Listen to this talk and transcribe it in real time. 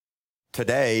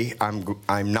Today,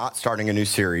 I'm not starting a new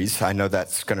series. I know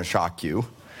that's going to shock you,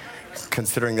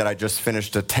 considering that I just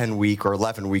finished a 10-week or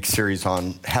 11-week series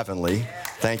on Heavenly.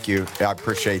 Thank you. I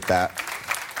appreciate that.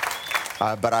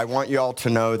 But I want you all to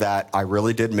know that I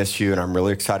really did miss you, and I'm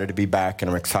really excited to be back, and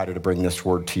I'm excited to bring this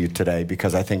word to you today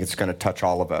because I think it's going to touch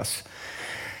all of us.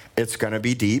 It's going to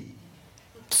be deep,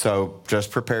 so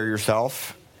just prepare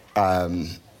yourself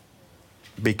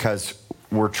because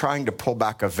we're trying to pull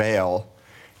back a veil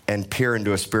and peer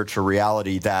into a spiritual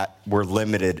reality that we're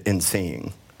limited in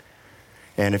seeing.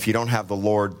 And if you don't have the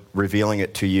Lord revealing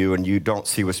it to you and you don't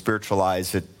see with spiritual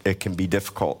eyes, it can be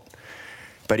difficult.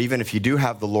 But even if you do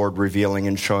have the Lord revealing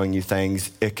and showing you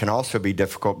things, it can also be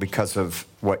difficult because of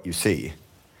what you see.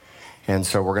 And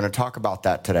so we're going to talk about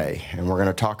that today. And we're going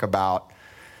to talk about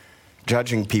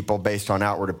judging people based on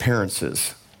outward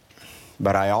appearances.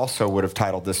 But I also would have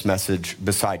titled this message,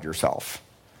 Beside Yourself.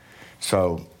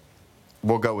 So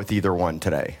we'll go with either one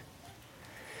today.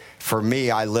 For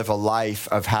me, I live a life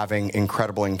of having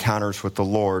incredible encounters with the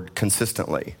Lord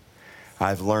consistently.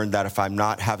 I've learned that if I'm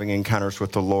not having encounters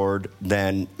with the Lord,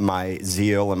 then my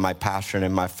zeal and my passion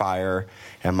and my fire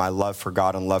and my love for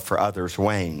God and love for others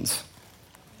wanes.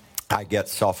 I get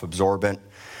self-absorbent.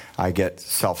 I get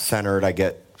self-centered. I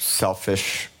get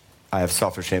selfish. I have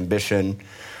selfish ambition.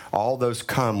 All those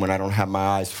come when I don't have my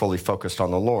eyes fully focused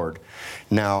on the Lord.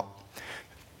 Now,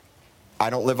 I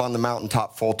don't live on the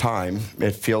mountaintop full time.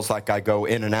 It feels like I go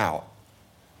in and out.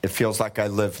 It feels like I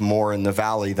live more in the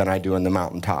valley than I do in the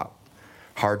mountaintop.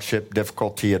 Hardship,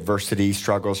 difficulty, adversity,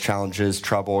 struggles, challenges,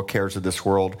 trouble, cares of this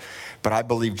world. But I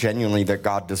believe genuinely that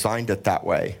God designed it that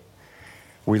way.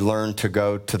 We learn to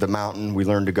go to the mountain. We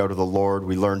learn to go to the Lord.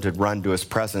 We learn to run to his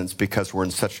presence because we're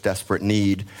in such desperate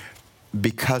need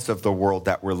because of the world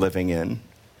that we're living in.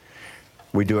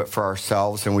 We do it for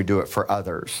ourselves and we do it for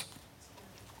others.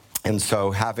 And so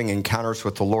having encounters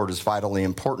with the Lord is vitally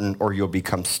important, or you'll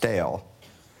become stale.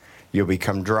 You'll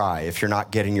become dry. If you're not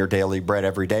getting your daily bread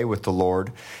every day with the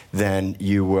Lord, then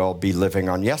you will be living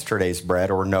on yesterday's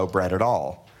bread or no bread at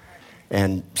all.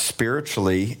 And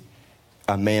spiritually,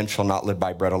 a man shall not live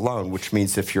by bread alone, which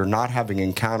means if you're not having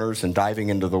encounters and diving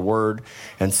into the Word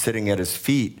and sitting at his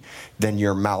feet, then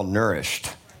you're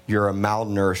malnourished. You're a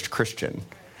malnourished Christian.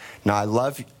 Now, I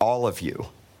love all of you.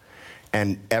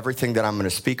 And everything that I'm going to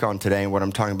speak on today and what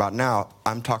I'm talking about now,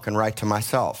 I'm talking right to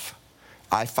myself.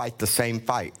 I fight the same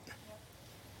fight.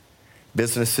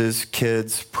 Businesses,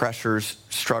 kids, pressures,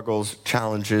 struggles,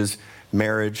 challenges,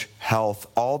 marriage, health,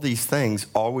 all these things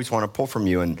always want to pull from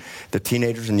you. And the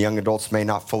teenagers and young adults may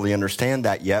not fully understand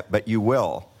that yet, but you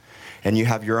will. And you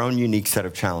have your own unique set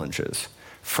of challenges.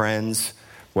 Friends,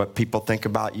 what people think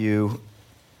about you,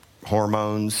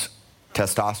 hormones,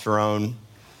 testosterone,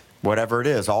 whatever it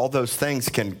is, all those things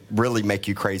can really make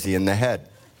you crazy in the head.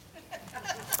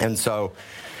 And so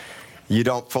you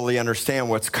don't fully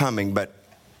understand what's coming, but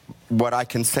what I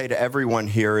can say to everyone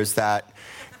here is that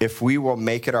if we will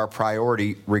make it our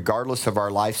priority, regardless of our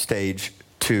life stage,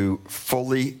 to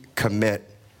fully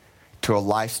commit to a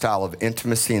lifestyle of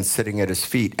intimacy and sitting at his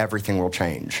feet, everything will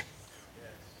change.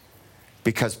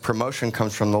 Because promotion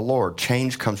comes from the Lord.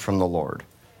 Change comes from the Lord.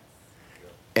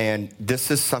 And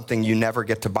this is something you never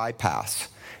get to bypass.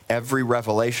 Every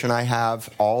revelation I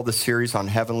have, all the series on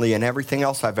Heavenly, and everything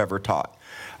else I've ever taught,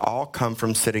 all come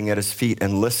from sitting at his feet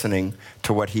and listening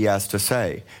to what he has to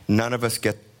say. None of us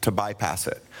get to bypass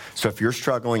it. So if you're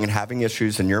struggling and having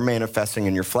issues and you're manifesting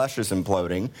and your flesh is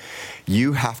imploding,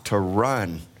 you have to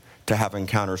run to have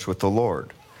encounters with the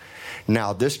Lord.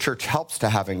 Now, this church helps to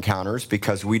have encounters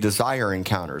because we desire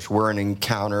encounters. We're an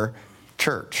encounter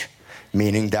church.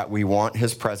 Meaning that we want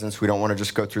his presence. We don't want to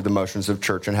just go through the motions of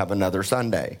church and have another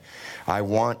Sunday. I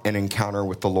want an encounter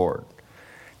with the Lord.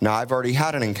 Now, I've already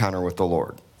had an encounter with the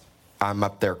Lord. I'm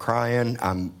up there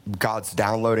crying. God's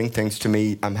downloading things to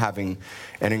me. I'm having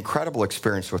an incredible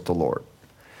experience with the Lord.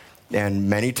 And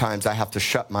many times I have to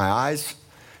shut my eyes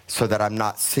so that I'm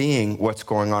not seeing what's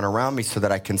going on around me so that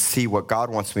I can see what God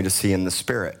wants me to see in the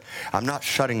Spirit. I'm not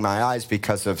shutting my eyes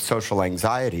because of social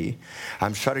anxiety.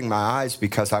 I'm shutting my eyes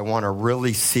because I want to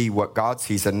really see what God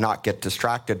sees and not get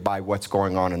distracted by what's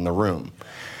going on in the room.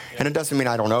 And it doesn't mean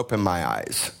I don't open my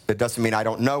eyes. It doesn't mean I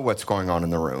don't know what's going on in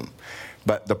the room.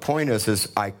 But the point is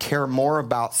I care more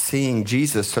about seeing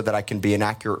Jesus so that I can be an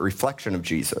accurate reflection of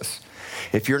Jesus.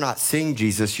 If you're not seeing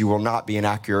Jesus, you will not be an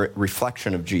accurate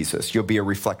reflection of Jesus. You'll be a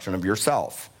reflection of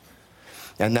yourself.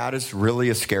 And that is really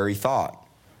a scary thought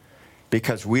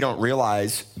because we don't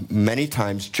realize many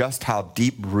times just how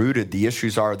deep-rooted the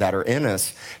issues are that are in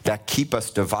us that keep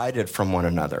us divided from one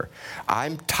another.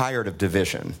 I'm tired of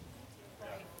division.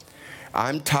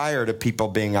 I'm tired of people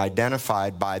being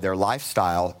identified by their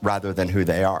lifestyle rather than who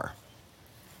they are.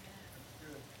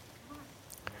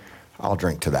 I'll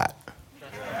drink to that.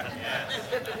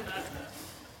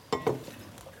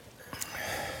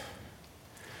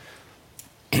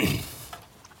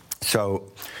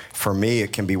 So for me,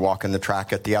 it can be walking the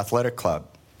track at the athletic club.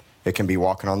 It can be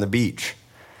walking on the beach.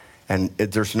 And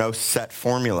there's no set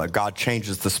formula. God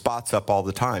changes the spots up all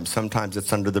the time. Sometimes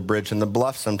it's under the bridge in the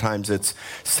bluff. Sometimes it's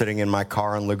sitting in my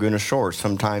car on Laguna Shore.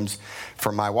 Sometimes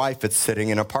for my wife, it's sitting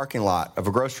in a parking lot of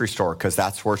a grocery store because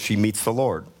that's where she meets the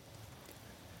Lord.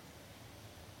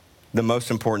 The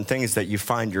most important thing is that you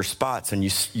find your spots and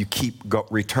you keep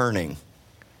returning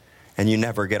and you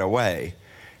never get away,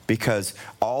 because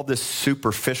all this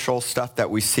superficial stuff that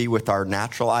we see with our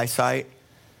natural eyesight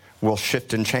will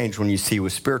shift and change when you see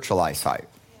with spiritual eyesight.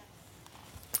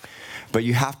 But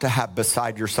you have to have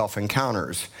beside yourself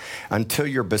encounters. Until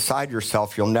you're beside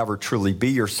yourself, you'll never truly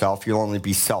be yourself. You'll only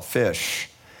be selfish.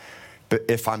 But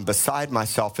if I'm beside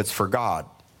myself, it's for God.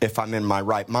 If I'm in my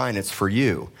right mind, it's for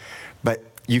you. But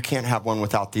you can't have one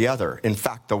without the other. In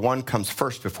fact, the one comes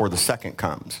first before the second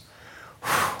comes.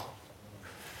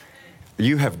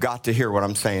 You have got to hear what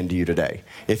I'm saying to you today.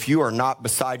 If you are not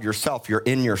beside yourself, you're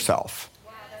in yourself.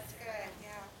 Wow, that's good,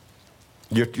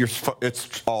 yeah.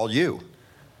 It's all you.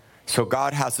 So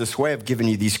God has this way of giving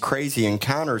you these crazy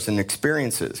encounters and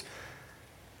experiences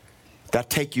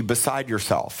that take you beside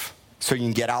yourself so you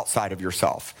can get outside of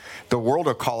yourself. The world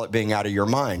will call it being out of your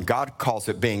mind. God calls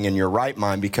it being in your right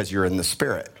mind because you're in the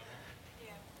Spirit.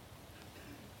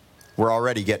 We're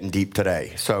already getting deep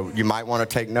today. So you might want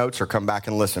to take notes or come back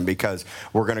and listen, because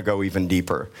we're going to go even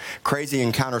deeper. Crazy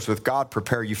encounters with God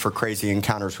prepare you for crazy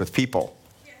encounters with people.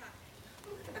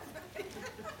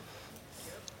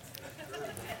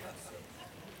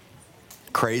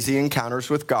 Crazy encounters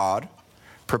with God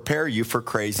prepare you for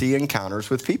crazy encounters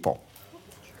with people.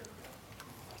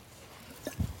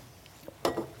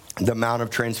 The Mount of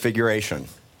Transfiguration.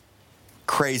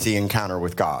 Crazy encounter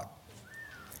with God.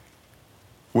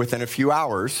 Within a few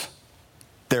hours,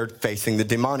 they're facing the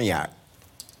demoniac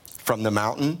from the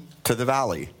mountain to the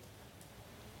valley.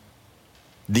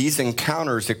 These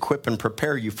encounters equip and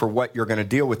prepare you for what you're going to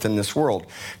deal with in this world.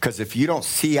 Because if you don't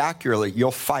see accurately,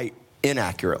 you'll fight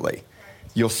inaccurately.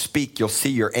 You'll speak, you'll see,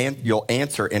 you'll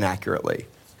answer inaccurately.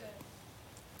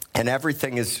 And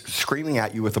everything is screaming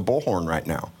at you with a bullhorn right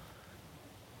now.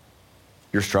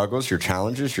 Your struggles, your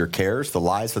challenges, your cares, the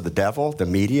lies of the devil, the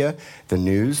media, the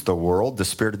news, the world, the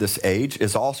spirit of this age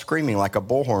is all screaming like a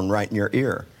bullhorn right in your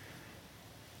ear.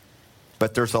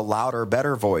 But there's a louder,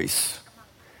 better voice.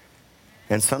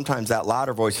 And sometimes that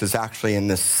louder voice is actually in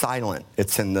this silent,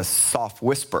 it's in this soft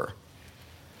whisper.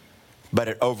 But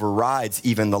it overrides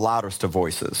even the loudest of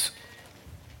voices.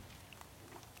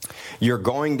 You're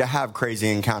going to have crazy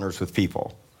encounters with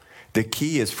people. The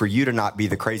key is for you to not be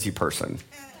the crazy person.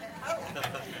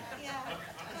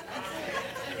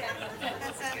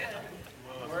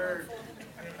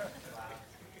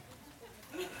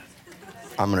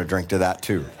 I'm going to drink to that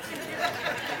too.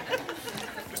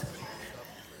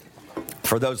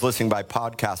 For those listening by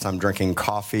podcast, I'm drinking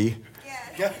coffee,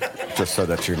 just so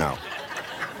that you know.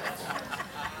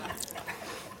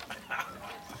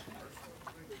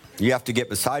 You have to get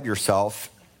beside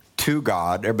yourself to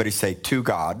God. Everybody say, to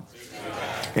God.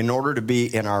 In order to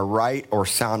be in our right or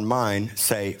sound mind,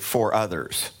 say, for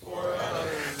others.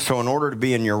 So in order to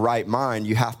be in your right mind,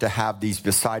 you have to have these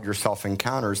beside yourself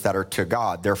encounters that are to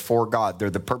God. They're for God. They're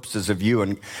the purposes of you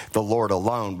and the Lord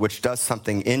alone, which does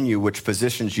something in you, which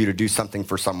positions you to do something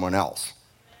for someone else.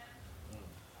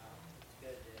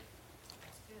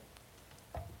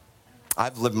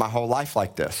 I've lived my whole life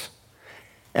like this.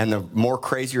 And the more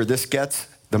crazier this gets,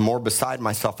 the more beside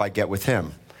myself I get with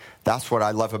him. That's what I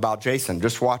love about Jason.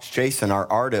 Just watch Jason, our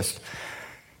artist,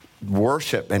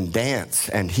 worship and dance,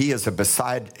 and he is a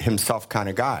beside himself kind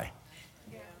of guy,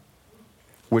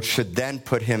 which should then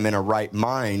put him in a right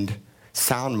mind,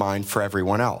 sound mind for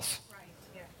everyone else.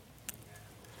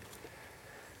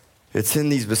 It's in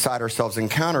these beside ourselves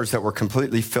encounters that we're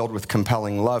completely filled with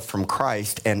compelling love from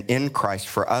Christ and in Christ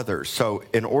for others. So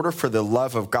in order for the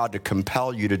love of God to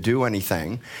compel you to do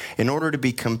anything, in order to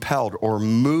be compelled or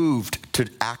moved to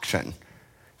action,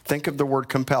 think of the word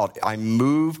compelled. I'm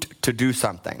moved to do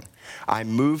something. I'm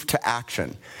moved to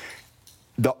action.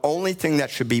 The only thing that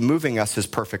should be moving us is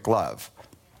perfect love.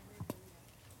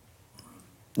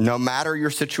 No matter your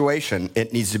situation,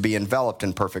 it needs to be enveloped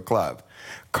in perfect love.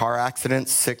 Car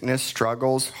accidents, sickness,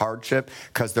 struggles, hardship,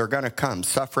 because they're going to come.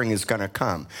 Suffering is going to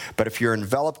come. But if you're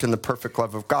enveloped in the perfect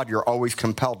love of God, you're always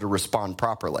compelled to respond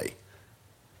properly.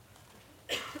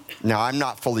 Now, I'm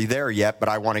not fully there yet, but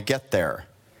I want to get there.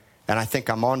 And I think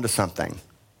I'm on to something.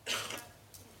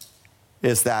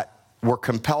 Is that we're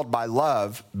compelled by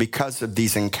love because of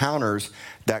these encounters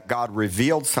that God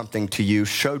revealed something to you,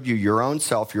 showed you your own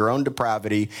self, your own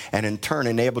depravity, and in turn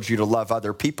enabled you to love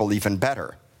other people even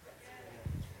better.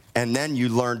 And then you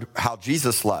learned how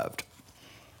Jesus loved.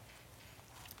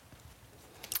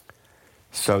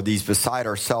 So these beside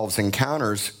ourselves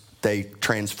encounters, they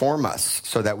transform us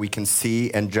so that we can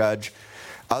see and judge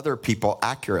other people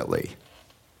accurately.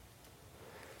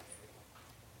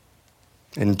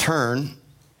 In turn,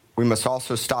 we must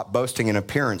also stop boasting in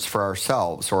appearance for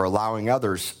ourselves or allowing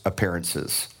others'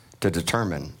 appearances to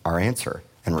determine our answer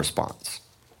and response,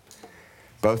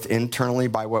 both internally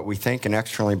by what we think and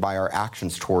externally by our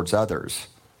actions towards others.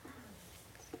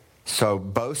 So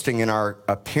boasting in our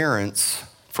appearance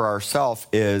for ourselves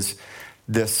is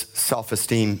this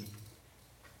self-esteem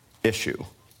issue.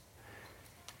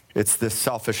 It's this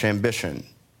selfish ambition.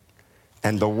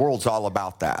 And the world's all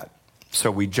about that. So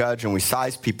we judge and we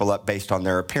size people up based on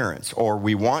their appearance, or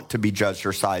we want to be judged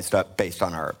or sized up based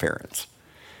on our appearance.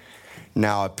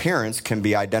 Now, appearance can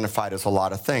be identified as a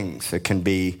lot of things. It can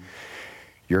be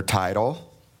your title,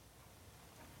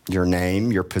 your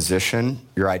name, your position,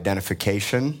 your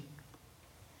identification,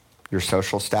 your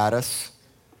social status,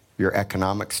 your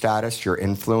economic status, your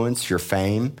influence, your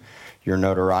fame, your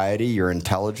notoriety, your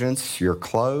intelligence, your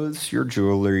clothes, your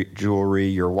jewelry,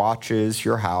 your watches,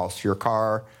 your house, your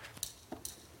car.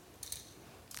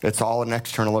 It's all an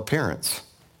external appearance.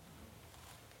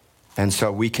 And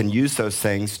so we can use those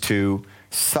things to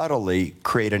subtly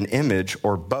create an image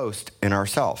or boast in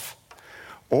ourselves.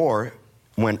 Or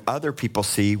when other people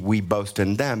see, we boast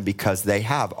in them because they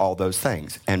have all those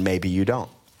things, and maybe you don't.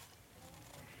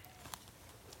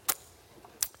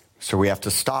 So we have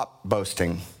to stop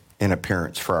boasting in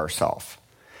appearance for ourselves.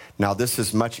 Now, this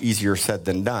is much easier said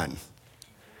than done.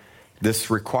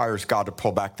 This requires God to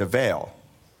pull back the veil.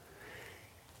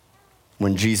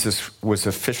 When Jesus was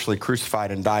officially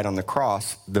crucified and died on the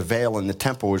cross, the veil in the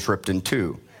temple was ripped in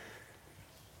two,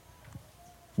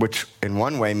 which in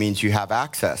one way means you have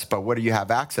access. But what do you have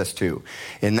access to?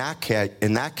 In that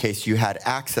case, you had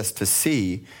access to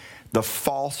see the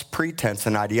false pretense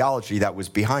and ideology that was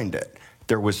behind it.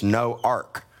 There was no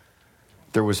ark.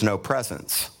 There was no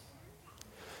presence.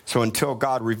 So until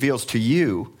God reveals to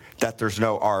you that there's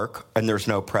no ark and there's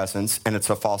no presence and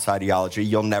it's a false ideology,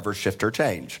 you'll never shift or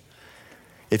change.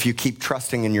 If you keep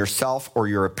trusting in yourself or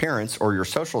your appearance or your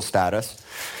social status,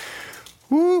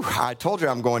 I told you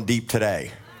I'm going deep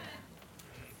today.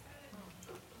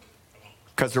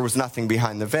 Because there was nothing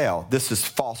behind the veil. This is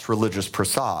false religious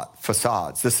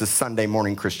facades. This is Sunday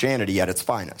morning Christianity at its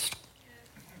finest.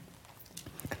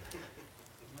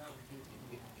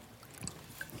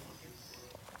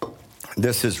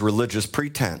 This is religious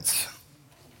pretense.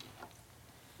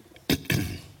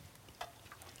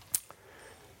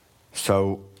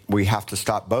 So we have to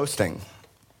stop boasting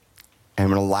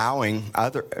and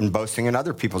boasting in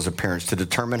other people's appearance to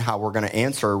determine how we're going to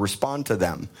answer or respond to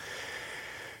them.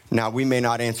 Now, we may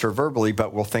not answer verbally,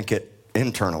 but we'll think it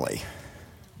internally.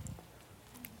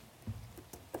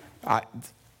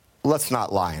 Let's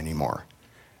not lie anymore.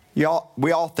 We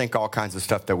all think all kinds of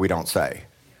stuff that we don't say.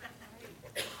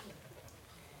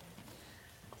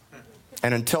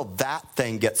 And until that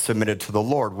thing gets submitted to the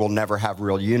Lord, we'll never have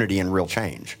real unity and real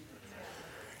change.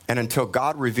 And until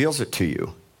God reveals it to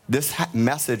you, this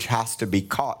message has to be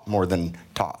caught more than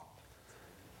taught.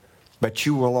 But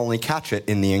you will only catch it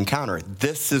in the encounter.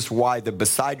 This is why the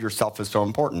beside yourself is so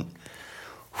important.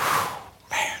 Whew,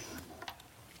 man.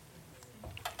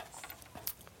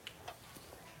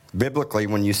 Biblically,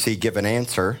 when you see give an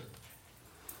answer,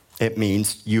 it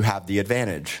means you have the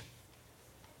advantage.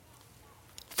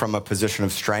 From a position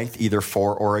of strength, either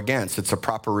for or against. It's a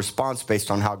proper response based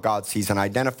on how God sees and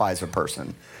identifies a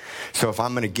person. So if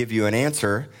I'm going to give you an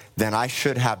answer, then I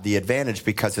should have the advantage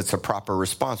because it's a proper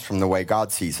response from the way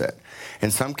God sees it.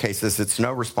 In some cases, it's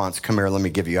no response. Come here, let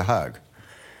me give you a hug.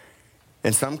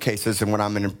 In some cases, and when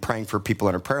I'm praying for people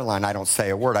in a prayer line, I don't say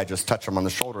a word. I just touch them on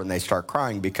the shoulder and they start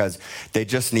crying because they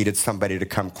just needed somebody to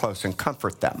come close and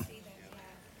comfort them.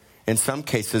 In some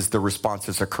cases, the response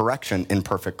is a correction in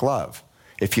perfect love.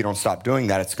 If you don't stop doing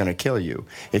that, it's going to kill you.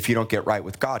 If you don't get right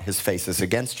with God, his face is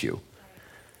against you.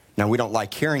 Now, we don't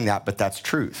like hearing that, but that's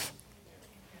truth.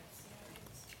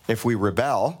 If we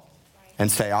rebel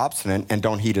and stay obstinate and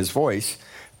don't heed his voice,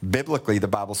 biblically, the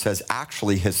Bible says,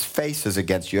 actually, his face is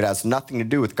against you. It has nothing to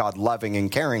do with God loving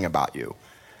and caring about you.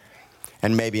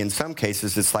 And maybe in some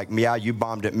cases, it's like, yeah, you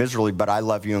bombed it miserably, but I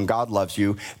love you and God loves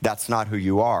you. That's not who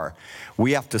you are.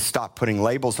 We have to stop putting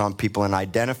labels on people and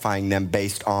identifying them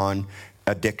based on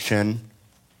addiction,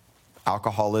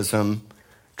 alcoholism,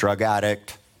 drug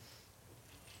addict,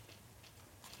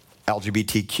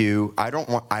 LGBTQ.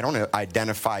 I don't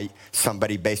identify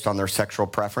somebody based on their sexual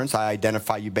preference. I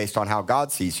identify you based on how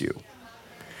God sees you.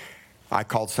 I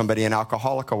called somebody an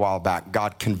alcoholic a while back.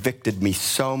 God convicted me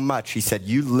so much. He said,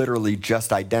 you literally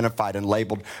just identified and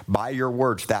labeled by your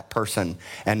words that person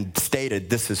and stated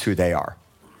this is who they are.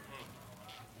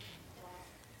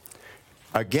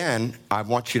 Again, I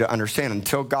want you to understand,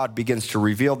 until God begins to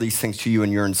reveal these things to you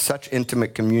and you're in such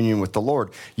intimate communion with the Lord,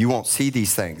 you won't see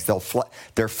these things.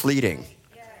 They're fleeting.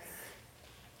 Yes.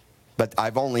 But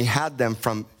I've only had them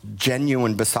from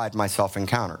genuine beside myself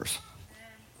encounters.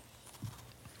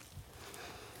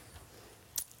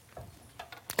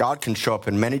 God can show up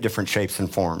in many different shapes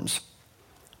and forms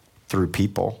through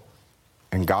people.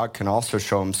 And God can also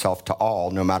show himself to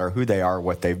all, no matter who they are or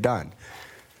what they've done.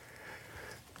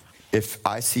 If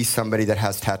I see somebody that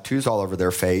has tattoos all over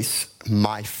their face,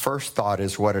 my first thought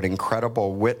is what an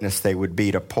incredible witness they would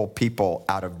be to pull people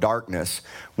out of darkness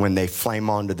when they flame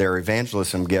onto their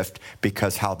evangelism gift,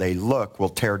 because how they look will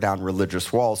tear down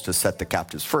religious walls to set the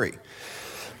captives free.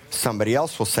 Somebody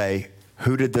else will say,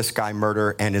 who did this guy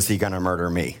murder, and is he going to murder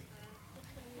me?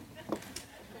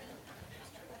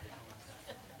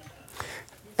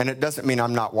 And it doesn't mean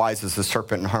I'm not wise as a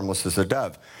serpent and harmless as a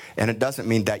dove. And it doesn't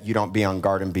mean that you don't be on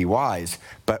guard and be wise.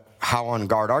 But how on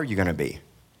guard are you going to be?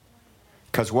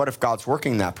 Because what if God's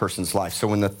working in that person's life? So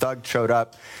when the thug showed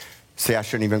up, see, I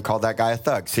shouldn't even call that guy a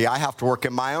thug. See, I have to work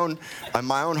in my own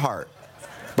heart.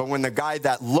 But when the guy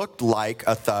that looked like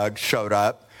a thug showed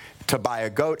up to buy a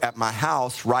goat at my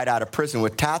house right out of prison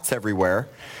with tats everywhere,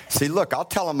 see, look, I'll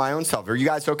tell him my own self. Are you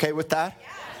guys okay with that?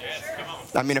 Yes, come on.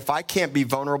 I mean, if I can't be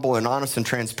vulnerable and honest and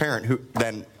transparent,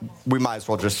 then we might as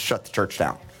well just shut the church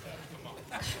down.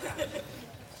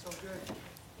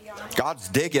 God's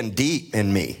digging deep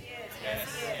in me.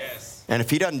 And if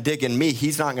he doesn't dig in me,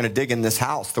 he's not going to dig in this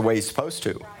house the way he's supposed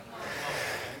to.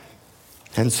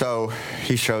 And so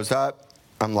he shows up.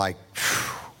 I'm like,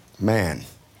 man.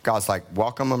 God's like,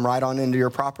 welcome him right on into your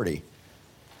property.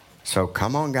 So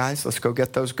come on, guys, let's go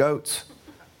get those goats.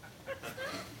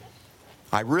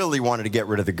 I really wanted to get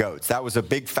rid of the goats. That was a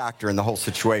big factor in the whole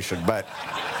situation. But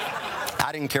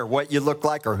I didn't care what you looked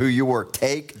like or who you were.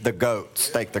 Take the goats.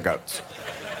 Take the goats.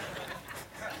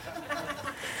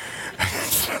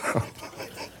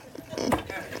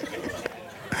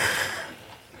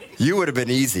 You would have been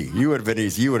easy. You would have been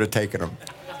easy. You would have taken them.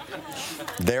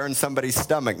 They're in somebody's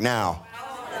stomach now.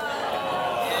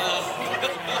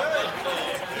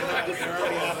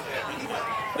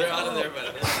 They're out of there,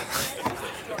 but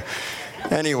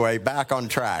Anyway, back on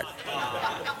track.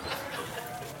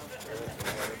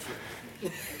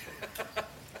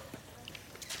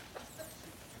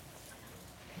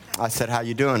 I said, how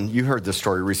you doing? You heard this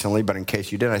story recently, but in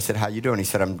case you didn't, I said, how you doing? He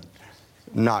said, I'm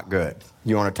not good.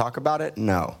 You want to talk about it?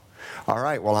 No. All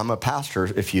right, well, I'm a pastor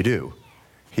if you do.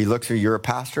 He looks at you, you're a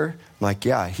pastor? I'm like,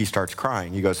 yeah. He starts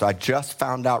crying. He goes, I just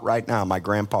found out right now my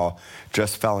grandpa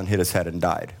just fell and hit his head and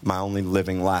died. My only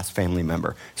living last family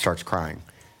member. Starts crying.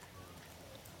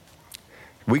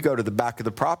 We go to the back of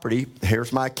the property.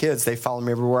 Here's my kids. They follow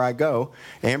me everywhere I go.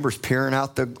 Amber's peering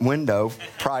out the window,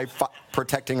 probably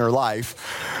protecting her life.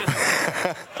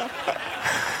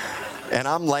 And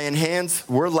I'm laying hands.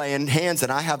 We're laying hands,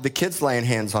 and I have the kids laying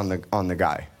hands on the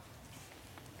guy.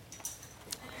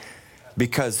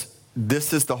 Because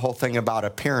this is the whole thing about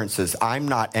appearances. I'm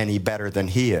not any better than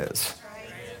he is.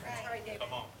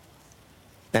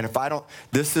 And if I don't,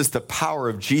 this is the power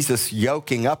of Jesus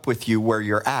yoking up with you where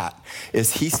you're at,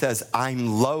 is he says, I'm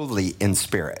lowly in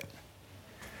spirit.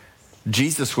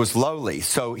 Jesus was lowly.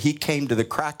 So he came to the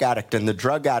crack addict and the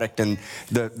drug addict and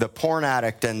the porn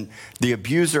addict and the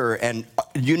abuser and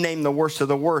you name the worst of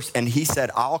the worst. And he said,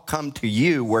 I'll come to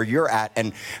you where you're at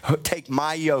and take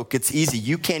my yoke. It's easy.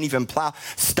 You can't even plow.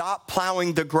 Stop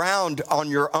plowing the ground on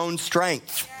your own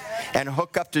strength and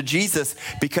hook up to Jesus,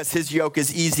 because his yoke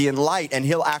is easy and light and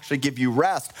he'll actually give you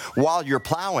rest while you're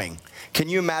plowing. Can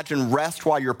you imagine rest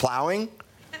while you're plowing?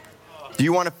 Do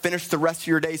you want to finish the rest of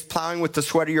your days plowing with the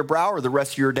sweat of your brow, or the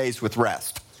rest of your days with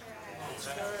rest?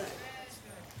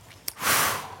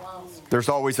 There's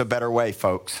always a better way,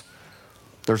 folks.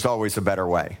 There's always a better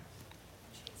way.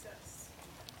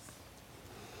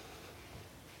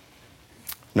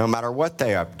 No matter what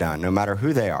they have done, no matter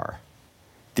who they are,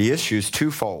 the issue is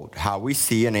twofold. How we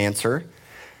see and answer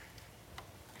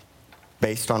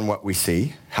based on what we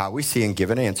see. How we see and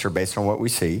give an answer based on what we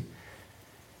see.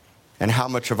 and how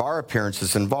much of our appearance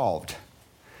is involved.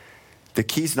 The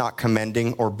key's not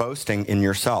commending or boasting in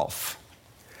yourself.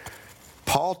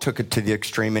 Paul took it to the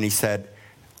extreme and he said,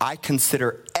 I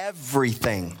consider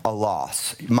everything a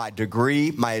loss. My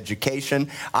degree, my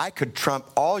education, I could trump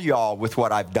all y'all with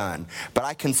what I've done, but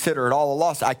I consider it all a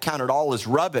loss. I count it all as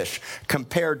rubbish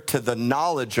compared to the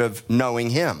knowledge of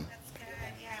knowing him. That's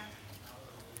good, yeah.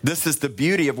 This is the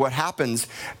beauty of what happens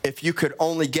if you could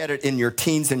only get it in your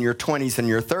teens and your 20s and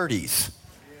your 30s.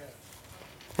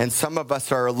 And some of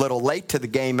us are a little late to the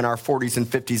game in our 40s and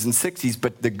 50s and 60s,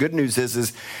 but the good news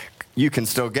is you can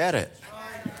still get it.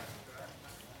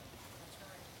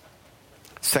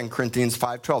 2 Corinthians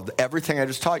 5:12. Everything I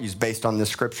just taught you is based on this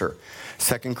scripture.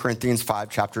 2 Corinthians 5,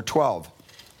 chapter 12.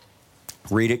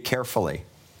 Read it carefully.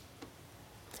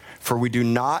 For we do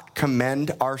not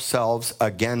commend ourselves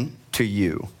again to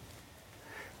you,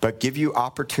 but give you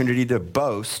opportunity to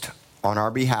boast on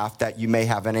our behalf, that you may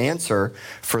have an answer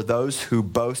for those who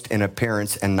boast in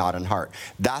appearance and not in heart.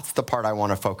 That's the part I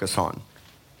want to focus on.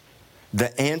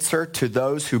 The answer to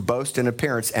those who boast in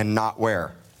appearance and not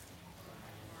where?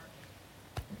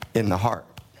 In the heart.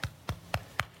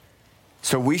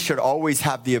 So we should always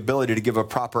have the ability to give a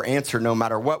proper answer no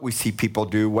matter what we see people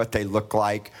do, what they look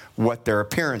like, what their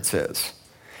appearance is.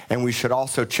 And we should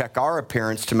also check our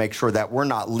appearance to make sure that we're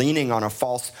not leaning on a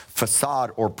false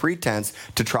facade or pretense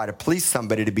to try to please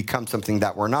somebody to become something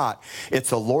that we're not.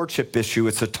 It's a lordship issue.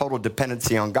 It's a total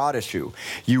dependency on God issue.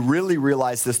 You really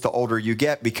realize this the older you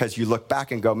get, because you look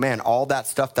back and go, man, all that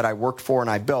stuff that I worked for and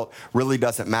I built really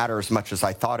doesn't matter as much as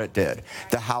I thought it did.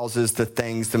 The houses, the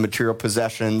things, the material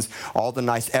possessions, all the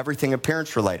nice, everything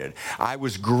appearance related. I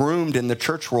was groomed in the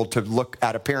church world to look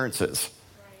at appearances.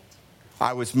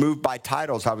 I was moved by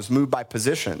titles. I was moved by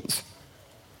positions.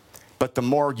 But the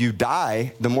more you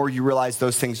die, the more you realize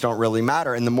those things don't really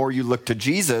matter. And the more you look to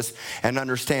Jesus and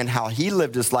understand how he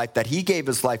lived his life, that he gave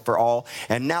his life for all.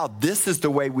 And now this is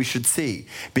the way we should see.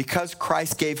 Because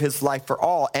Christ gave his life for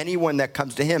all, anyone that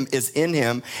comes to him is in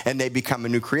him and they become a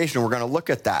new creation. We're going to look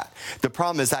at that. The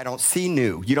problem is I don't see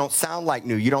new. You don't sound like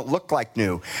new. You don't look like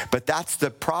new. But that's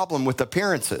the problem with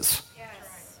appearances. Yes.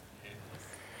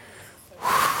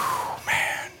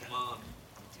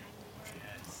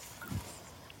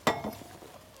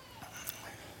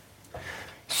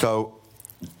 So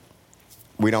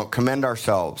we don't commend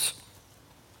ourselves,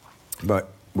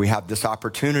 but we have this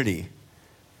opportunity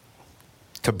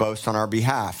to boast on our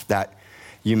behalf, that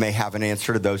you may have an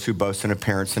answer to those who boast in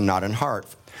appearance and not in heart.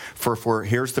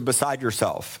 Here's the beside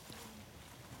yourself.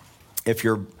 If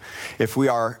we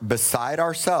are beside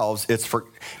ourselves, it's for.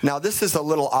 Now this is a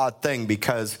little odd thing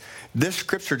because this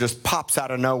scripture just pops out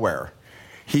of nowhere.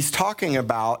 He's talking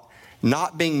about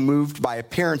not being moved by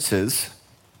appearances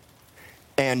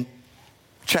and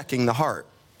checking the heart.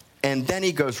 And then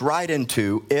he goes right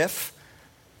into, if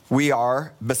we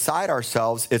are beside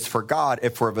ourselves, it's for God.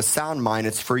 If we're of a sound mind,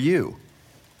 it's for you.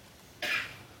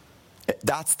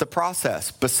 That's the process.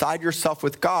 Beside yourself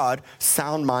with God,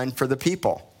 sound mind for the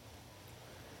people.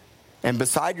 And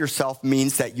beside yourself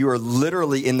means that you are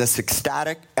literally in this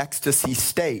ecstatic ecstasy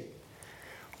state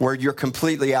where you're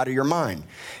completely out of your mind.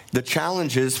 The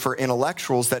challenge is for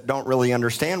intellectuals that don't really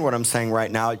understand what I'm saying right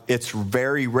now, it's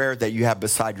very rare that you have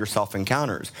beside yourself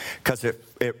encounters, because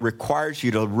it requires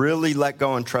you to really let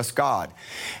go and trust God.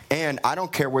 And I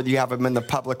don't care whether you have them in the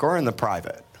public or in the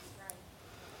private.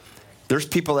 There's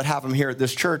people that have them here at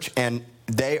this church and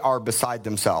they are beside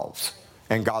themselves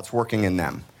and God's working in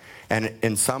them. And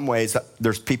in some ways,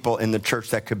 there's people in the church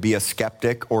that could be a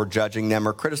skeptic or judging them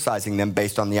or criticizing them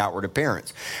based on the outward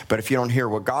appearance. But if you don't hear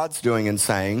what God's doing and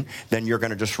saying, then you're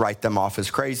going to just write them off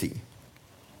as crazy.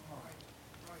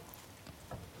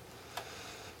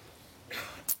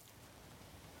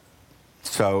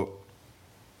 So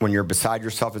when you're beside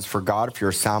yourself, it's for God. If you're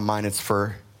a sound mind, it's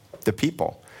for the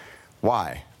people.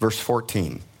 Why? Verse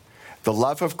 14. The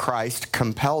love of Christ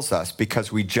compels us because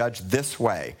we judge this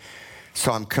way.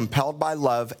 So I'm compelled by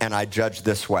love, and I judge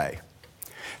this way.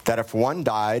 That if one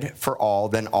died for all,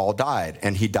 then all died,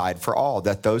 and he died for all.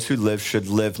 That those who live should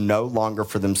live no longer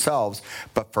for themselves,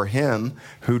 but for him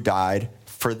who died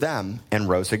for them and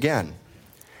rose again.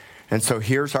 And so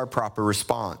here's our proper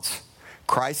response.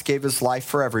 Christ gave his life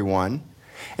for everyone,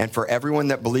 and for everyone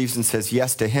that believes and says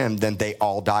yes to him, then they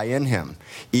all die in him,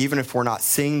 even if we're not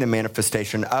seeing the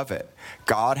manifestation of it.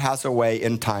 God has a way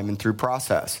in time and through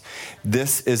process.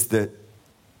 This is the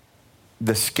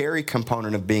scary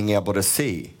component of being able to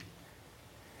see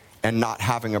and not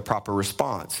having a proper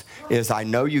response is, I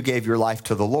know you gave your life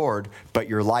to the Lord, but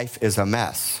your life is a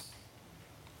mess.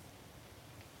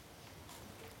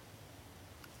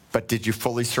 But did you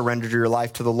fully surrender your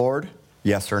life to the Lord?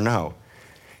 Yes or no?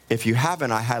 If you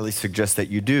haven't, I highly suggest that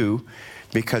you do,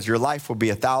 because your life will be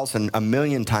 1,000,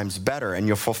 1,000,000 times better, and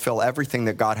you'll fulfill everything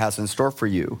that God has in store for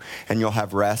you, and you'll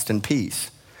have rest and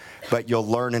peace. But you'll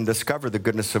learn and discover the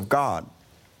goodness of God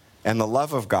and the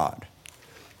love of God.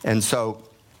 And so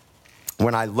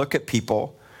when I look at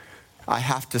people, I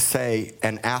have to say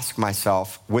and ask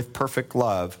myself with perfect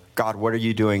love, God, what are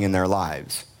you doing in their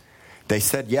lives? They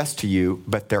said yes to you,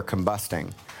 but they're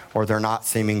combusting, or they're not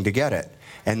seeming to get it.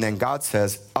 And then God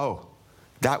says, oh,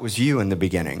 that was you in the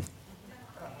beginning.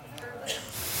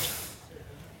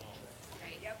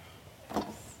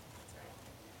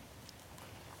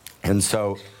 And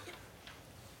so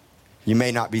you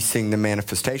may not be seeing the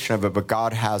manifestation of it, but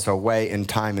God has a way in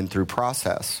time and through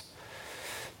process.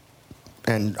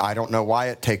 And I don't know why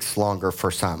it takes longer for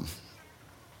some.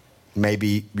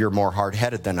 Maybe you're more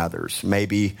hard-headed than others.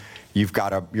 Maybe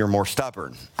you're more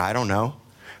stubborn. I don't know.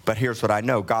 But here's what I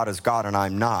know. God is God and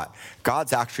I'm not.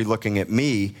 God's actually looking at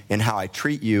me and how I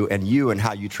treat you and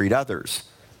how you treat others.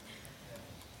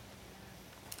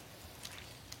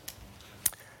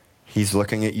 He's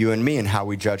looking at you and me and how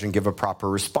we judge and give a proper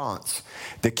response.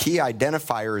 The key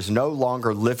identifier is no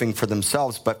longer living for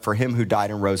themselves, but for him who died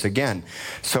and rose again.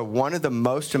 So one of the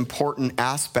most important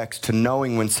aspects to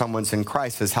knowing when someone's in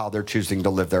Christ is how they're choosing to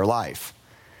live their life.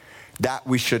 That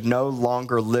we should no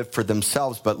longer live for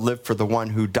themselves, but live for the one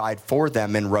who died for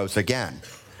them and rose again.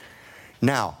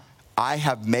 Now, I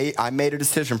made a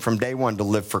decision from day one to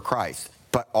live for Christ.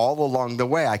 But all along the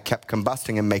way, I kept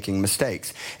combusting and making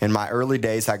mistakes. In my early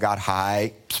days, I got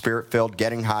high, spirit-filled,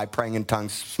 getting high, praying in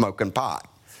tongues, smoking pot.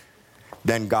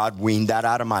 Then God weaned that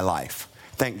out of my life.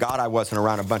 Thank God I wasn't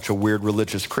around a bunch of weird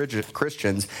religious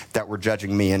Christians that were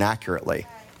judging me inaccurately.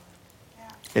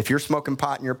 If you're smoking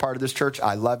pot and you're part of this church,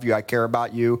 I love you, I care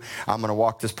about you. I'm going to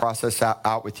walk this process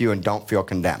out with you, and don't feel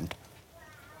condemned.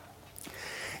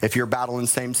 If you're battling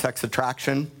same-sex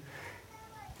attraction,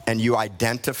 and you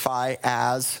identify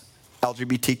as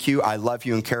LGBTQ, I love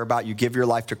you and care about you. Give your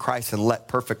life to Christ and let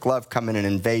perfect love come in and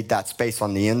invade that space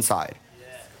on the inside.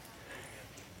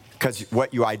 Because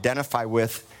what you identify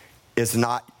with is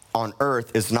not on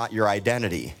earth, is not your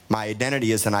identity. My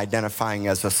identity is in identifying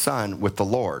as a son with the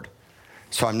Lord.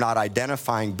 So I'm not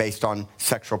identifying based on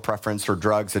sexual preference or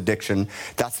drugs, addiction.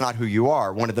 That's not who you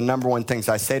are. One of the number one things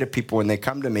I say to people when they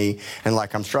come to me and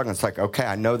like I'm struggling, it's like, okay,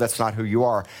 I know that's not who you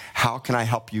are. How can I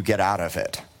help you get out of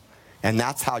it? And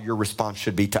that's how your response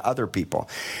should be to other people.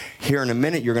 Here in a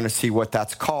minute, you're going to see what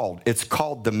that's called. It's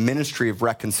called the ministry of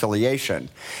reconciliation.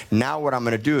 Now what I'm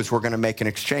going to do is we're going to make an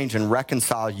exchange and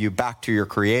reconcile you back to your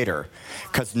Creator,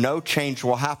 because no change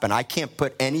will happen. I can't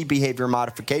put any behavior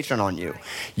modification on you.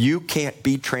 You can't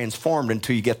be transformed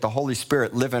until you get the Holy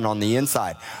Spirit living on the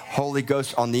inside. Holy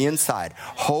Ghost on the inside.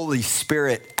 Holy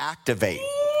Spirit activate.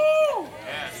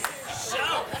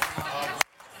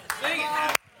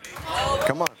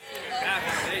 Come on.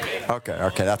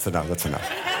 Okay, that's enough.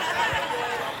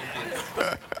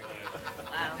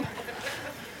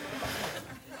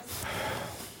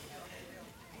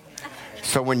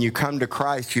 So when you come to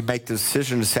Christ, you make the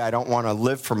decision to say, I don't want to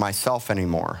live for myself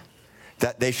anymore.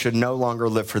 That they should no longer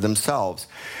live for themselves.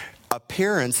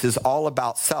 Appearance is all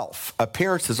about self.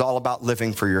 Appearance is all about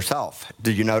living for yourself.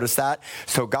 Did you notice that?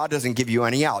 So God doesn't give you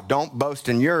any out. Don't boast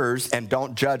in yours and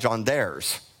don't judge on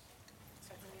theirs.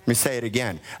 Let me say it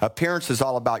again. Appearance is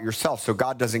all about yourself, so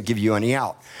God doesn't give you any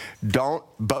out. Don't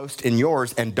boast in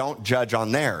yours and don't judge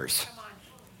on theirs.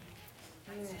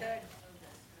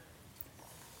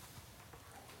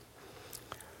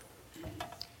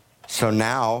 So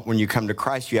now, when you come to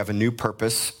Christ, you have a new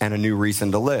purpose and a new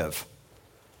reason to live.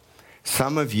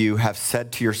 Some of you have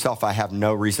said to yourself, I have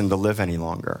no reason to live any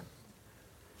longer.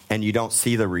 And you don't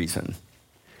see the reason.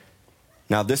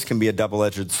 Now, this can be a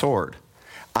double-edged sword.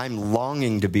 I'm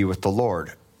longing to be with the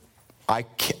Lord.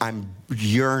 I'm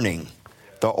yearning.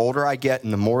 The older I get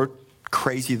and the more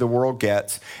crazy the world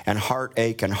gets, and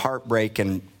heartache and heartbreak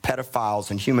and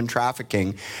pedophiles and human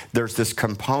trafficking, there's this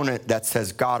component that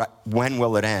says, God, when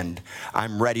will it end?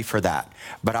 I'm ready for that.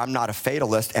 But I'm not a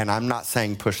fatalist, and I'm not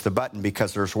saying push the button,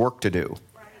 because there's work to do.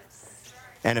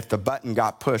 And if the button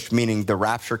got pushed, meaning the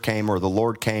rapture came or the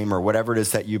Lord came or whatever it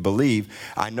is that you believe,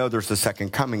 I know there's a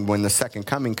second coming. When the second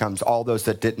coming comes, all those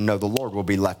that didn't know the Lord will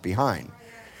be left behind.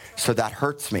 So that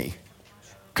hurts me,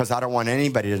 because I don't want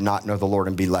anybody to not know the Lord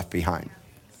and be left behind.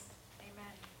 Amen.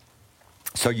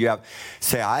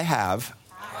 So I have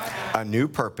a new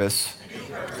purpose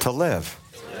to live.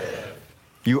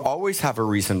 You always have a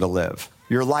reason to live.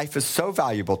 Your life is so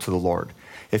valuable to the Lord.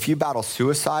 If you battle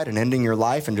suicide and ending your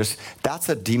life that's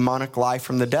a demonic lie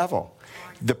from the devil.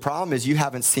 The problem is you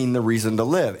haven't seen the reason to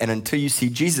live. And until you see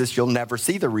Jesus, you'll never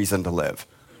see the reason to live.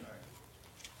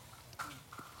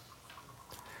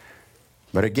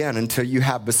 But again, until you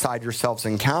have beside yourselves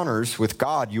encounters with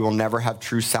God, you will never have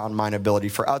true sound mind ability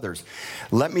for others.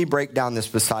 Let me break down this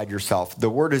beside yourself. The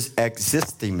word is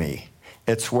existimi.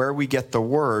 It's where we get the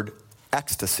word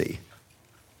ecstasy.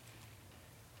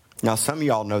 Now, some of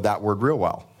y'all know that word real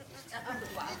well.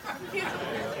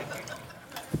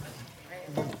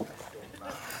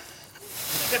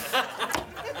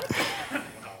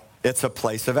 It's a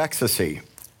place of ecstasy.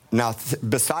 Now,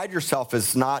 beside yourself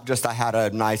is not just I had a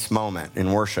nice moment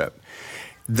in worship.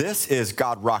 This is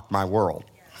God rocked my world.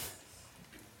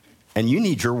 And you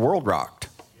need your world rocked.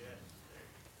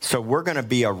 So we're going to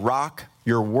be a rock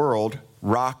your world,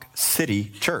 rock city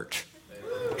church.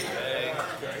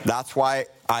 That's why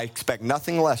I expect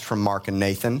nothing less from Mark and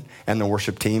Nathan and the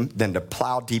worship team than to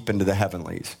plow deep into the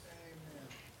heavenlies.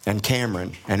 And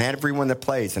Cameron, and everyone that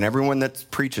plays, and everyone that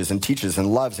preaches and teaches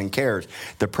and loves and cares,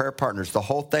 the prayer partners, the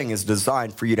whole thing is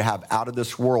designed for you to have out of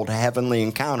this world heavenly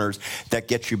encounters that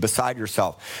get you beside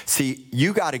yourself. See,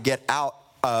 you got to get out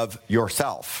of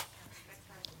yourself.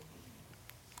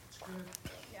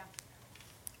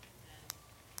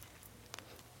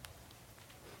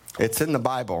 It's in the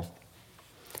Bible.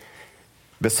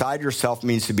 Beside yourself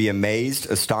means to be amazed,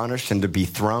 astonished, and to be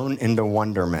thrown into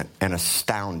wonderment and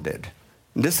astounded.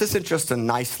 This isn't just a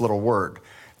nice little word.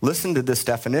 Listen to this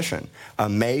definition.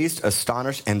 Amazed,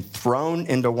 astonished, and thrown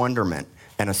into wonderment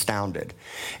and astounded.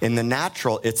 In the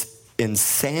natural, it's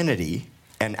insanity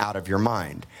and out of your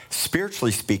mind.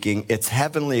 Spiritually speaking, it's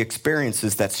heavenly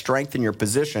experiences that strengthen your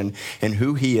position in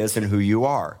who he is and who you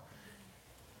are.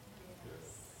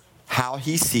 How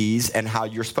he sees and how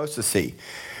you're supposed to see.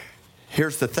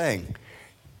 Here's the thing.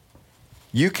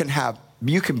 You can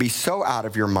be so out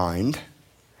of your mind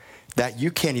that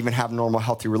you can't even have normal,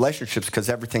 healthy relationships because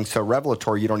everything's so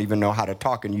revelatory, you don't even know how to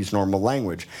talk and use normal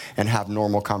language and have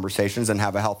normal conversations and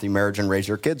have a healthy marriage and raise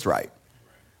your kids right.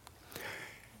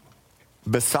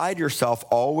 Beside yourself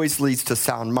always leads to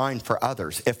sound mind for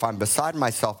others. If I'm beside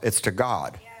myself, it's to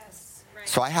God. Yes, right.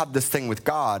 So I have this thing with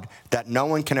God that no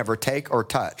one can ever take or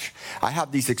touch. I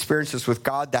have these experiences with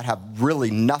God that have really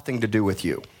nothing to do with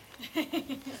you.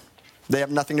 They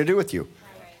have nothing to do with you.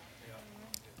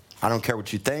 I don't care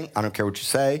what you think. I don't care what you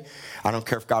say. I don't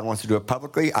care if God wants to do it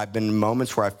publicly. I've been in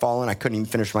moments where I've fallen. I couldn't even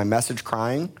finish my message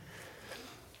crying.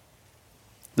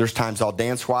 There's times I'll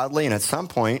dance wildly, and at some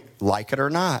point, like it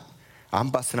or not, I'm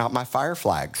busting out my fire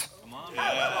flags.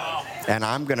 And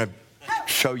I'm going to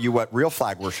show you what real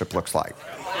flag worship looks like.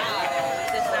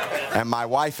 And my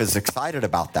wife is excited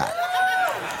about that.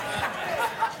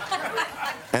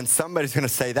 And somebody's going to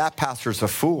say, that pastor's a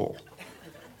fool.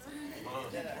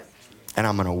 And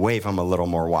I'm going to wave him a little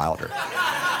more wilder.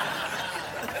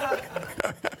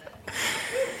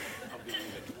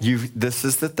 This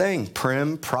is the thing.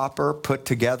 Prim, proper, put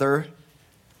together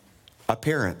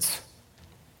appearance.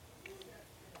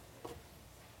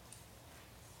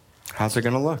 How's it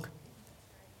going to look?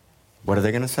 What are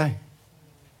they going to say?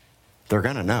 They're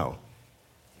going to know.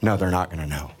 No, they're not going to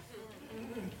know.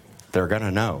 They're going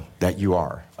to know that you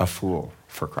are a fool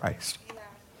for Christ.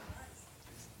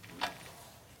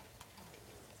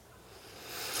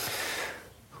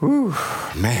 Whew,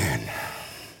 man.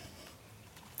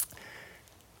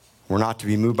 We're not to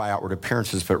be moved by outward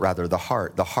appearances, but rather the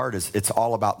heart. The heart it's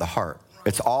all about the heart.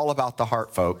 It's all about the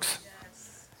heart, folks.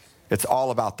 It's all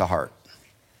about the heart.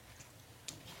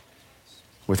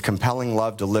 With compelling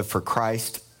love to live for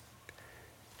Christ,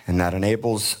 and that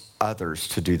enables others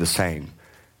to do the same.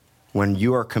 When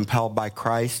you are compelled by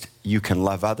Christ, you can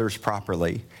love others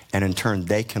properly, and in turn,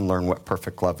 they can learn what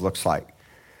perfect love looks like.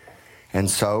 And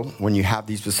so, when you have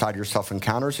these beside yourself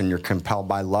encounters and you're compelled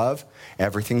by love,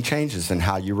 everything changes in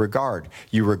how you regard.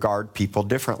 You regard people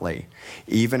differently,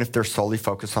 even if they're solely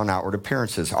focused on outward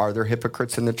appearances. Are there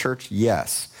hypocrites in the church?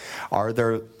 Yes. Are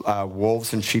there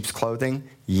wolves in sheep's clothing?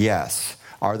 Yes.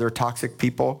 Are there toxic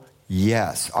people?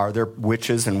 Yes. Are there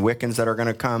witches and Wiccans that are going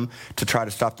to come to try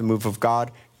to stop the move of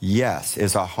God? Yes.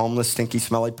 Is a homeless, stinky,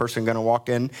 smelly person going to walk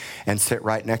in and sit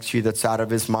right next to you that's out of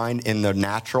his mind in the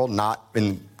natural, not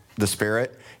in the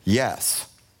spirit? Yes.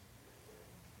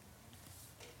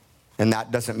 And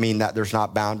that doesn't mean that there's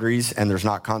not boundaries and there's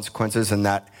not consequences and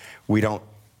that we don't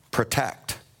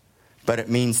protect. But it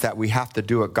means that we have to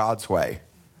do it God's way.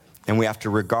 And we have to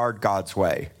regard God's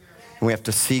way. And we have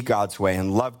to see God's way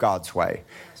and love God's way.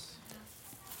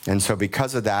 And so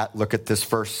because of that, look at this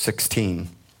verse 16.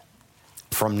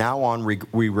 From now on,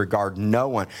 we regard no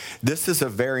one. This is a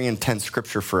very intense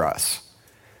scripture for us.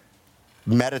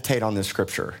 Meditate on this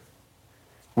scripture.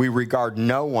 We regard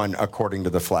no one according to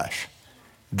the flesh.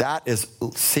 That is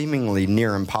seemingly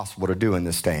near impossible to do in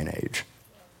this day and age.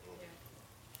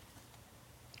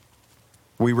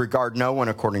 We regard no one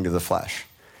according to the flesh.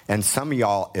 And some of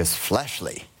y'all is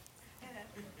fleshly.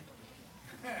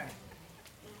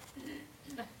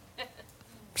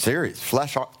 Serious.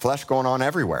 Flesh going on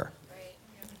everywhere.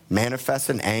 Manifest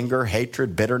in anger,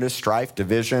 hatred, bitterness, strife,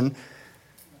 division.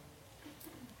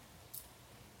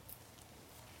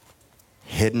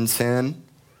 Hidden sin.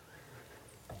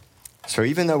 So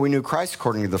even though we knew Christ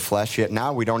according to the flesh, yet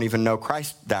now we don't even know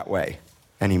Christ that way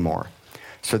anymore.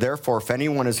 So therefore, if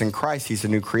anyone is in Christ, he's a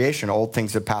new creation. Old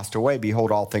things have passed away.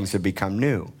 Behold, all things have become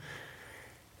new.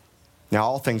 Now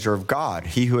all things are of God.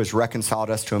 He who has reconciled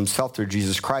us to himself through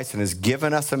Jesus Christ and has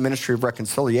given us a ministry of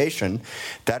reconciliation.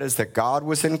 That is that God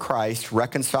was in Christ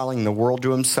reconciling the world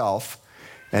to himself.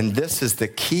 And this is the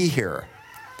key here.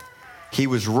 He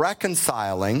was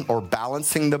reconciling or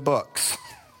balancing the books.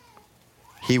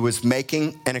 He was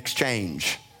making an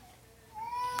exchange.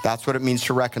 That's what it means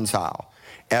to reconcile.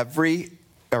 Every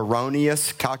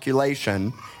erroneous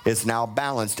calculation is now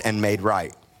balanced and made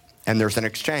right. And there's an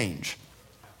exchange.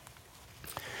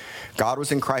 God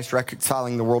was in Christ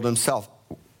reconciling the world to himself.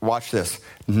 Watch this.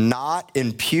 Not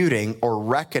imputing or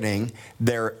reckoning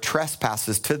their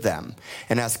trespasses to them,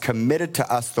 and has committed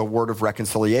to us the word of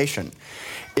reconciliation.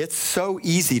 It's so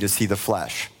easy to see the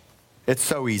flesh. It's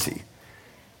so easy.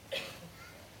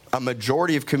 A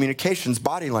majority of communication's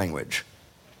body language.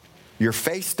 Your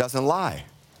face doesn't lie.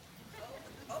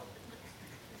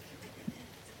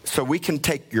 So we can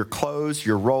take your clothes,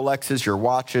 your Rolexes, your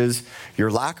watches,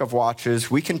 your lack of watches.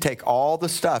 We can take all the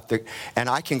stuff, and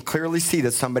I can clearly see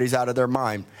that somebody's out of their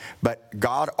mind. But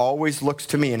God always looks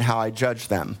to me in how I judge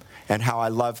them and how I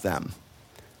love them.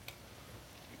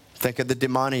 Think of the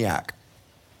demoniac.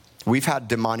 We've had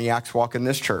demoniacs walk in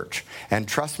this church. And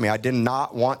trust me, I did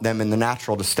not want them in the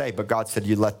natural to stay, but God said,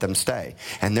 you let them stay.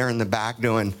 And they're in the back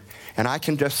doing, and I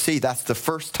can just see that's the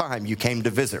first time you came to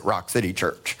visit Rock City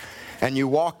Church. And you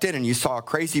walked in and you saw a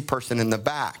crazy person in the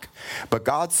back. But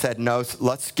God said, no,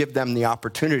 let's give them the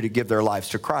opportunity to give their lives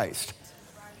to Christ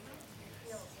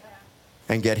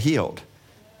and get healed.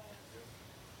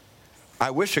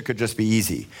 I wish it could just be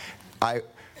easy.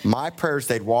 My prayers,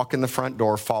 they'd walk in the front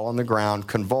door, fall on the ground,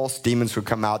 convulse, demons would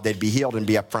come out, they'd be healed and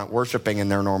be up front worshiping in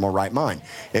their normal right mind.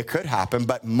 It could happen,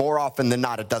 but more often than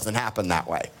not, it doesn't happen that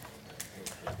way.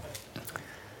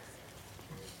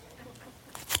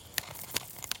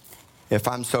 If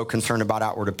I'm so concerned about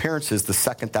outward appearances, the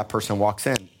second that person walks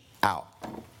in, out.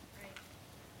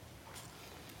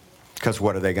 Because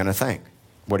what are they going to think?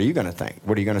 What are you going to think?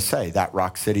 What are you going to say? That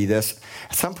Rock City this?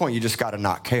 At some point, you just got to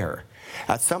not care.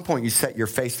 At some point, you set your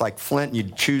face like flint. You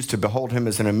choose to behold him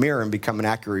as in a mirror and become an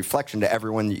accurate reflection to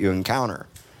everyone that you encounter.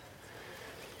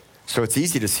 So it's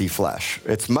easy to see flesh.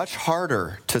 It's much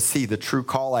harder to see the true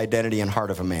call, identity, and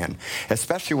heart of a man,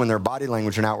 especially when their body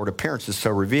language and outward appearance is so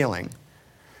revealing.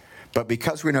 But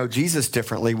because we know Jesus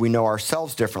differently, we know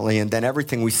ourselves differently, and then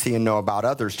everything we see and know about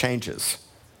others changes.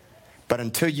 But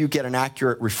until you get an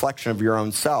accurate reflection of your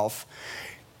own self,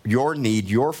 your need,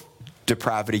 your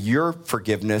depravity, your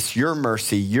forgiveness, your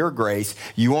mercy, your grace,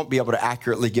 you won't be able to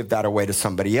accurately give that away to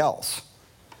somebody else.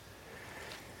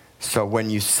 So when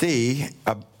you see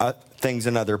things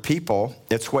in other people,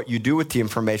 it's what you do with the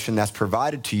information that's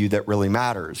provided to you that really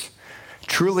matters.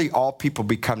 Truly, all people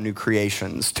become new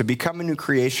creations. To become a new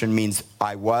creation means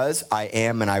I was, I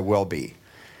am, and I will be.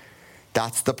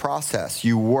 That's the process.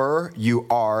 You were, you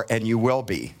are, and you will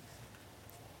be.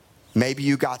 Maybe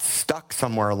you got stuck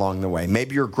somewhere along the way.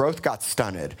 Maybe your growth got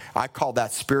stunted. I call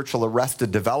that spiritual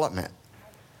arrested development.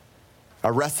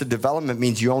 Arrested development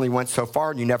means you only went so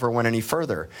far and you never went any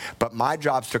further. But my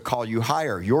job's to call you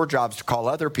higher. Your job's to call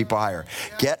other people higher.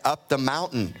 Get up the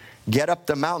mountain. Get up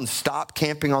the mountain. Stop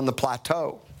camping on the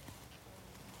plateau.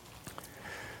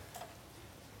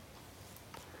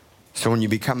 So when you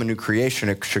become a new creation,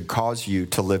 it should cause you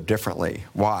to live differently.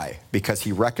 Why? Because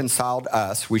he reconciled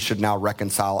us. We should now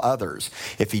reconcile others.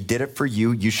 If he did it for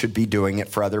you, you should be doing it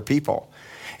for other people.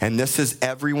 And this is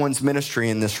everyone's ministry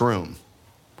in this room.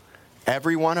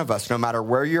 Every one of us, no matter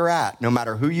where you're at, no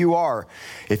matter who you are,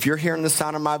 if you're hearing the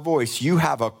sound of my voice, you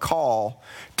have a call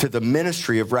to the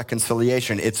ministry of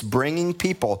reconciliation. It's bringing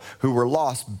people who were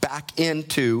lost back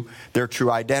into their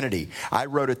true identity. I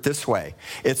wrote it this way.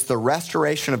 It's the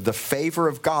restoration of the favor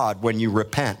of God when you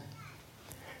repent.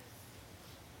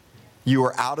 You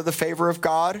are out of the favor of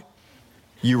God.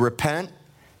 You repent,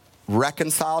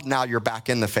 reconciled, now you're back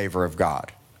in the favor of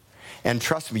God. And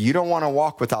trust me, you don't want to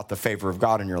walk without the favor of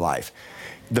God in your life.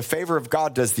 The favor of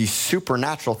God does these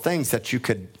supernatural things that you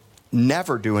could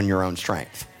never do in your own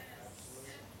strength.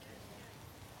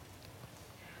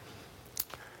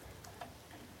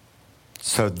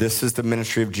 So this is the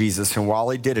ministry of Jesus. And while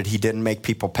he did it, he didn't make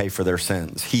people pay for their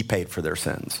sins. He paid for their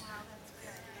sins.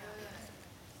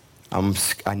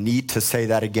 I need to say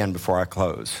that again before I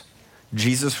close.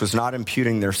 Jesus was not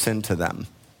imputing their sin to them.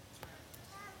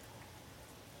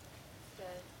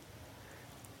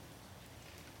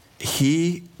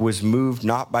 He was moved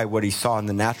not by what he saw in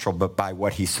the natural, but by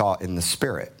what he saw in the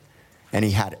spirit. And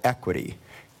he had equity.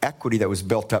 Equity that was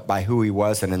built up by who he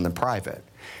was and in the private.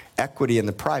 Equity in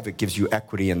the private gives you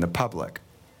equity in the public.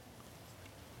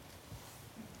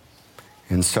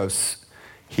 And so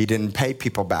he didn't pay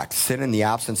people back. Sin in the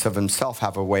absence of himself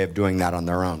have a way of doing that on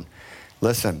their own.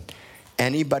 Listen,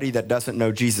 anybody that doesn't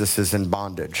know Jesus is in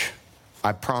bondage.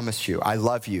 I promise you. I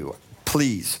love you.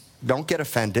 Please, don't get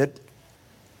offended.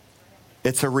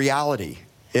 It's a reality.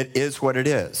 It is what it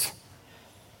is.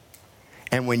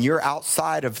 And when you're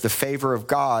outside of the favor of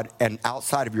God and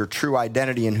outside of your true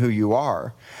identity and who you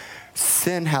are,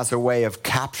 sin has a way of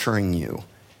capturing you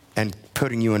and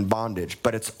putting you in bondage.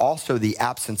 But it's also the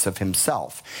absence of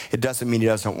himself. It doesn't mean he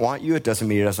doesn't want you. It doesn't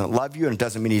mean he doesn't love you. And it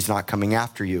doesn't mean he's not coming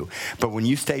after you. But when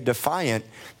you stay defiant,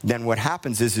 then what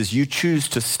happens is you choose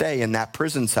to stay in that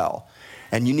prison cell.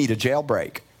 And you need a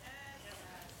jailbreak.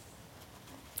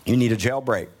 You need a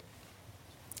jailbreak.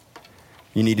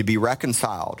 You need to be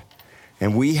reconciled.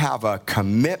 And we have a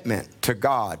commitment to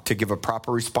God to give a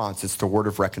proper response. It's the word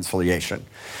of reconciliation.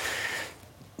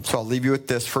 So I'll leave you with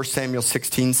this. 1 Samuel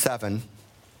 16:7.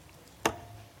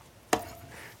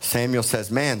 Samuel says,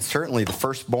 man, certainly the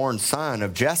firstborn son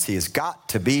of Jesse has got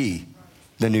to be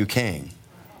the new king.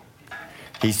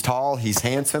 He's tall, he's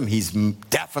handsome, he's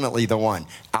definitely the one.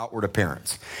 Outward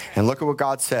appearance. And look at what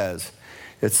God says.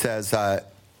 It says,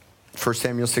 1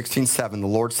 Samuel 16:7, the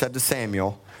Lord said to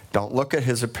Samuel, don't look at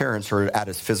his appearance or at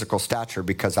his physical stature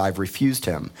because I've refused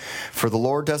him. For the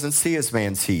Lord doesn't see as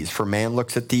man sees. For man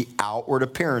looks at the outward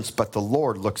appearance, but the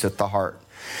Lord looks at the heart.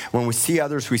 When we see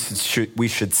others, we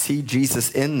should see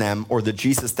Jesus in them or the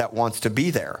Jesus that wants to be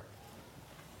there.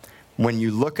 When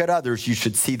you look at others, you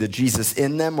should see the Jesus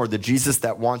in them or the Jesus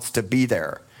that wants to be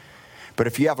there. But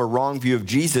if you have a wrong view of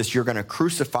Jesus, you're going to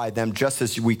crucify them just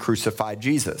as we crucified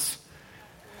Jesus.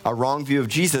 A wrong view of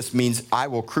Jesus means I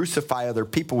will crucify other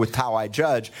people with how I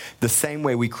judge the same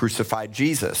way we crucified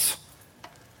Jesus.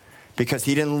 Because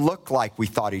he didn't look like we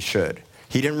thought he should.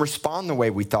 He didn't respond the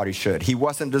way we thought he should. He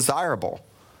wasn't desirable.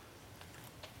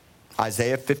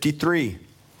 Isaiah 53,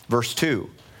 verse 2,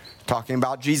 talking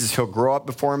about Jesus. He'll grow up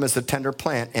before him as a tender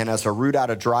plant and as a root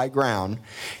out of dry ground.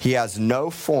 He has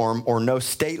no form or no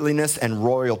stateliness and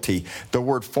royalty. The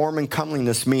word form and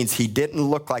comeliness means he didn't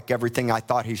look like everything I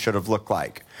thought he should have looked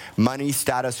like. Money,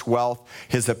 status, wealth.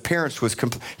 His appearance was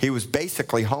he was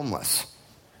basically homeless.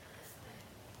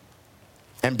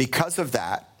 And because of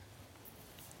that,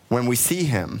 when we see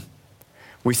him,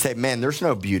 we say, man, there's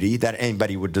no beauty that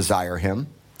anybody would desire him.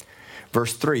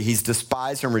 Verse 3, he's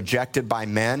despised and rejected by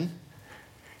men,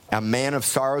 a man of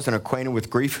sorrows and acquainted with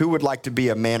grief. Who would like to be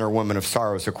a man or woman of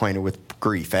sorrows acquainted with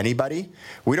grief? Anybody?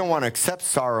 We don't want to accept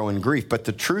sorrow and grief, but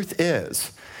the truth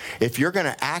is, if you're going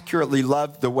to accurately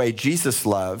love the way Jesus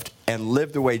loved and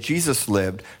live the way Jesus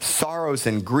lived, sorrows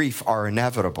and grief are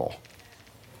inevitable.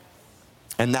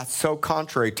 And that's so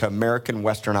contrary to American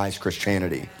westernized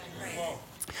Christianity.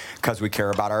 Because we care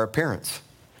about our appearance.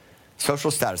 Social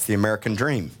status, the American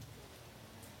dream.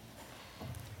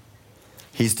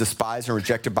 He's despised and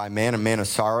rejected by man, a man of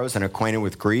sorrows and acquainted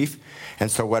with grief.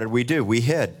 And so what did we do? We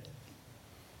hid.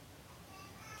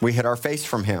 We hid our face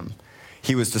from him.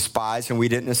 He was despised and we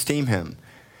didn't esteem him.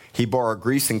 He bore our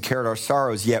griefs and carried our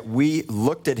sorrows, yet we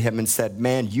looked at him and said,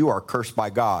 man, you are cursed by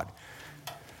God.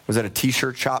 I was at a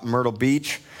t-shirt shop in Myrtle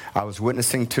Beach. I was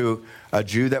witnessing to a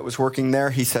Jew that was working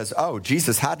there. He says, oh,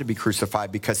 Jesus had to be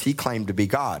crucified because he claimed to be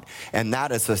God. And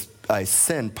that is a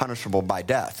sin punishable by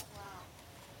death.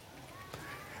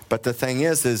 But the thing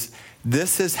is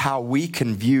this is how we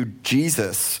can view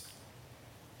Jesus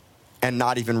and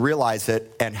not even realize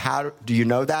it. And how do you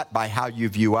know that? By how you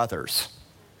view others.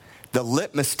 The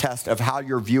litmus test of how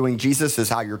you're viewing Jesus is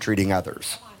how you're treating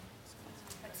others.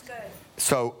 That's good.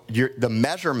 So the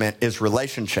measurement is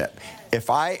relationship. If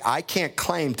I can't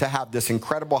claim to have this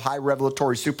incredible, high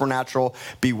revelatory, supernatural,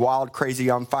 be wild, crazy,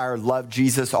 on fire, love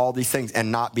Jesus, all these things,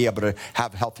 and not be able to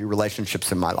have healthy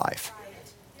relationships in my life.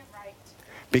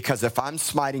 Because if I'm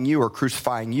smiting you or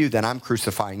crucifying you, then I'm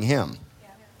crucifying him.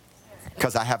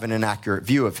 Because I have an inaccurate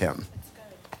view of him.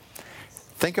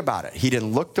 Think about it. He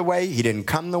didn't look the way. He didn't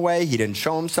come the way. He didn't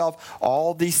show himself.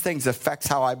 All these things affects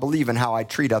how I believe and how I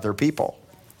treat other people.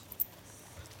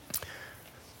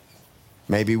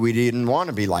 Maybe we didn't want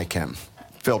to be like him,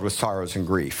 filled with sorrows and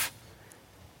grief.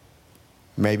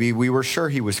 Maybe we were sure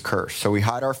he was cursed, so we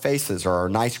hide our faces or our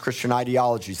nice Christian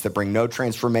ideologies that bring no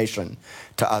transformation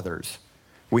to others.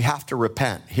 We have to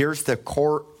repent. Here's the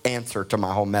core answer to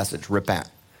my whole message: repent.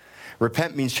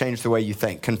 Repent means change the way you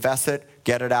think. Confess it,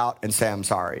 get it out, and say, I'm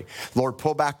sorry. Lord,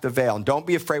 pull back the veil. And don't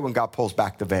be afraid when God pulls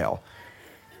back the veil.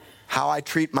 How I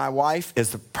treat my wife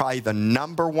is probably the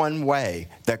number one way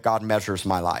that God measures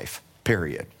my life,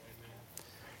 period.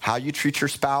 How you treat your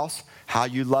spouse, how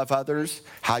you love others,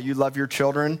 how you love your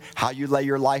children, how you lay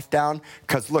your life down.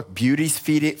 Because look, beauty's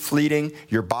fleeting,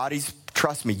 your body's,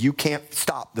 trust me, you can't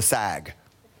stop the sag.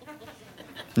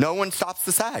 No one stops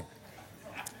the sag.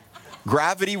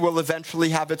 Gravity will eventually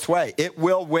have its way. It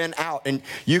will win out, and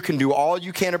you can do all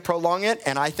you can to prolong it,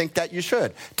 and I think that you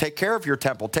should. Take care of your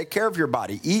temple, take care of your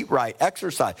body, eat right,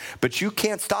 exercise, but you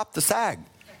can't stop the sag.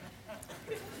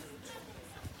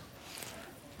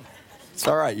 It's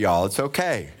all right, y'all, it's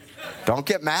okay. Don't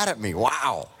get mad at me,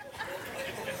 wow.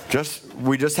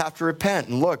 We just have to repent,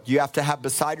 and look, you have to have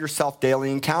beside yourself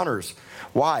daily encounters.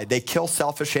 Why? They kill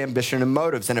selfish ambition and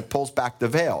motives, and it pulls back the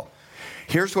veil.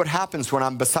 Here's what happens when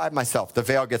I'm beside myself. The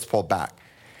veil gets pulled back.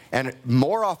 And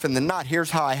more often than not, here's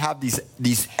how I have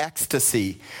these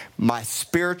ecstasy. My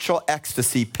spiritual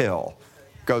ecstasy pill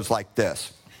goes like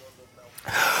this.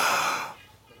 Oh,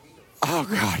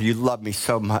 God, you love me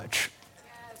so much.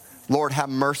 Lord, have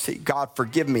mercy. God,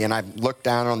 forgive me. And I look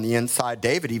down on the inside.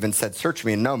 David even said, search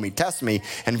me and know me, test me.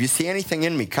 And if you see anything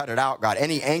in me, cut it out, God.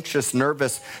 Any anxious,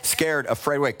 nervous, scared,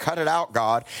 afraid way, cut it out,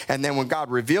 God. And then when God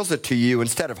reveals it to you,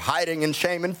 instead of hiding in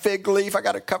shame and fig leaf, I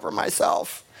got to cover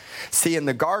myself. See, in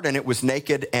the garden, it was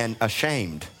naked and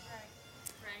ashamed.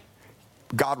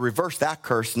 God reversed that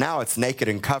curse. Now it's naked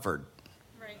and covered.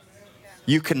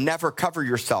 You can never cover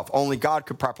yourself. Only God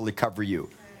could properly cover you.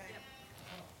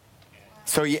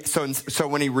 So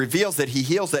when he reveals it, he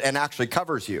heals it and actually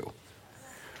covers you.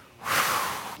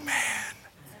 Whew, man.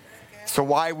 So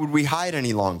why would we hide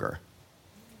any longer?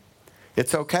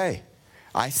 It's okay.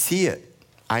 I see it.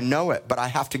 I know it, but I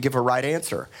have to give a right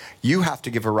answer. You have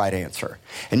to give a right answer.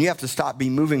 And you have to stop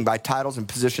being moving by titles and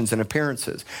positions and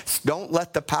appearances. Don't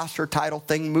let the pastor title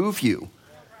thing move you.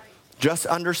 Just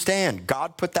understand,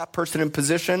 God put that person in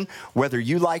position, whether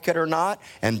you like it or not,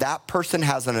 and that person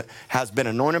has been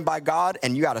anointed by God,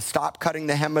 and you got to stop cutting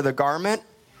the hem of the garment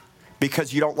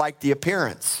because you don't like the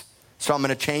appearance. So I'm going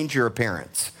to change your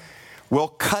appearance. We'll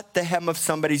cut the hem of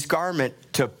somebody's garment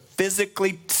to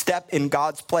physically step in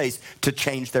God's place to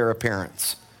change their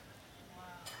appearance.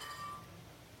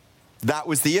 That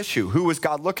was the issue. Who was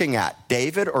God looking at?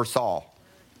 David or Saul?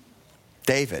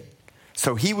 David.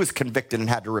 So he was convicted and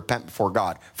had to repent before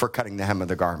God for cutting the hem of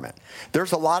the garment.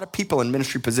 There's a lot of people in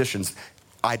ministry positions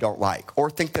I don't like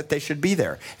or think that they should be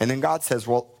there. And then God says,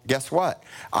 well, guess what?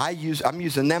 I'm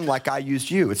using them like I used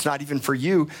you. It's not even for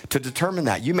you to determine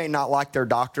that. You may not like their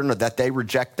doctrine or that they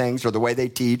reject things or the way they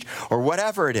teach or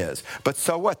whatever it is. But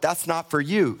so what? That's not for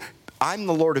you. I'm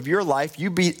the Lord of your life. You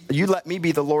let me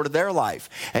be the Lord of their life.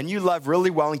 And you love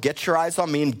really well and get your eyes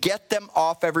on me and get them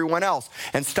off everyone else.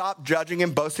 And stop judging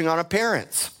and boasting on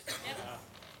appearance.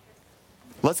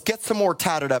 Let's get some more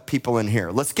tatted up people in here.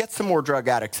 Let's get some more drug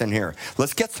addicts in here.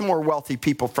 Let's get some more wealthy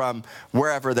people from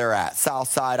wherever they're at.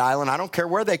 Southside Island. I don't care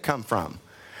where they come from.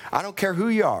 I don't care who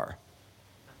you are.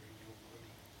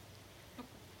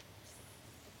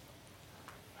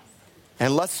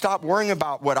 And let's stop worrying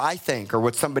about what I think or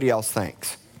what somebody else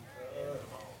thinks.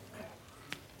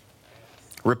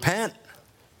 Repent.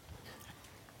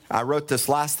 I wrote this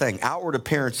last thing. Outward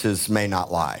appearances may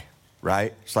not lie,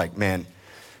 right? It's like, man,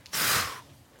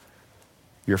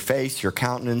 your face, your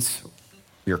countenance,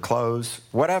 your clothes,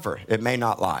 whatever, it may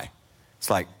not lie. It's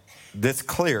like, this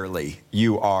clearly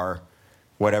you are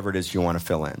whatever it is you want to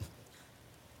fill in.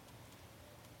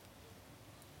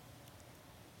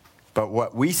 But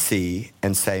what we see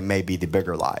and say may be the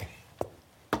bigger lie.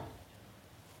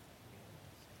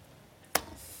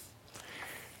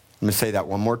 Let me say that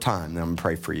one more time, then I'm going to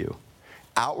pray for you.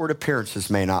 Outward appearances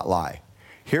may not lie.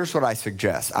 Here's what I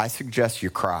suggest. I suggest you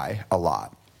cry a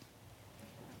lot.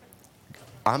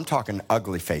 I'm talking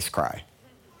ugly face cry.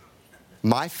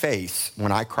 My face,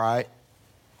 when I cry,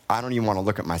 I don't even want to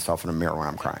look at myself in a mirror when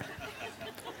I'm crying.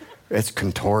 It's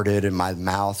contorted and my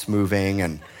mouth's moving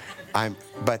and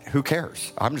but who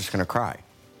cares? I'm just going to cry.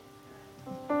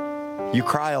 You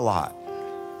cry a lot.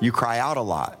 You cry out a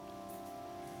lot.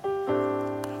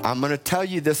 I'm going to tell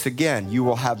you this again. You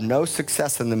will have no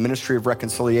success in the ministry of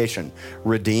reconciliation.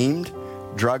 Redeemed,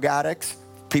 drug addicts,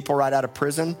 people right out of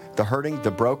prison, the hurting, the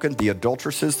broken, the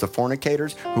adulteresses, the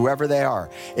fornicators, whoever they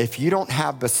are. If you don't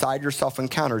have beside yourself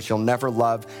encounters, you'll never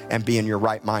love and be in your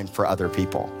right mind for other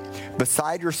people.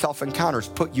 Beside yourself encounters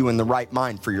put you in the right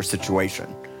mind for your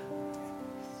situation.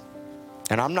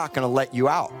 And I'm not going to let you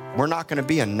out. We're not going to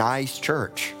be a nice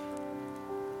church.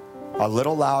 A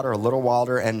little louder, a little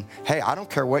wilder, and hey, I don't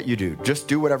care what you do. Just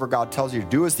do whatever God tells you to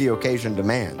do as the occasion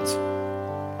demands.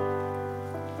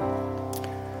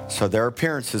 So their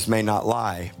appearances may not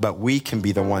lie, but we can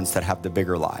be the ones that have the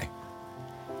bigger lie.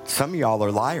 Some of y'all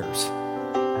are liars.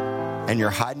 And you're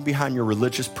hiding behind your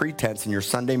religious pretense and your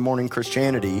Sunday morning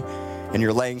Christianity, and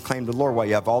you're laying claim to the Lord while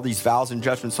you have all these vows and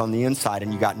judgments on the inside,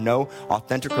 and you got no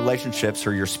authentic relationships,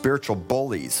 or you're spiritual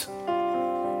bullies.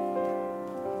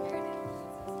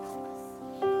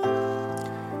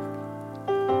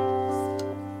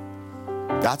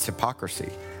 That's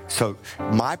hypocrisy. So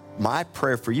my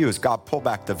prayer for you is, God, pull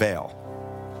back the veil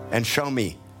and show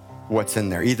me what's in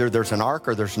there. Either there's an ark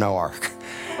or there's no ark.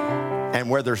 And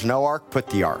where there's no ark, put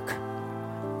the ark.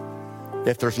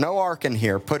 If there's no ark in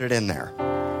here, put it in there.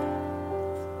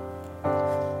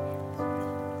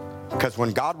 Because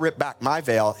when God ripped back my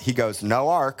veil, he goes, no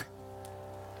ark.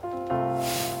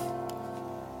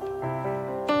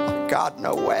 God,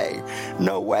 no way.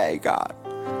 No way, God.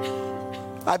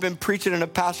 I've been preaching and a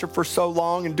pastor for so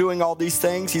long and doing all these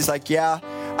things. He's like, yeah,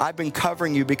 I've been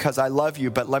covering you because I love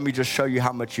you, but let me just show you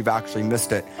how much you've actually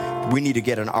missed it. We need to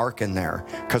get an ark in there.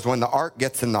 Because when the ark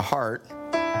gets in the heart,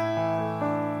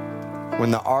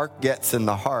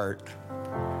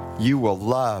 you will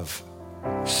love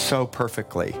so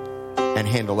perfectly and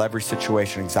handle every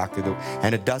situation exactly the way.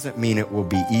 And it doesn't mean it will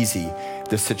be easy,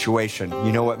 the situation.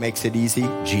 You know what makes it easy?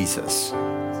 Jesus.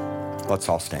 Let's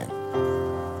all stand.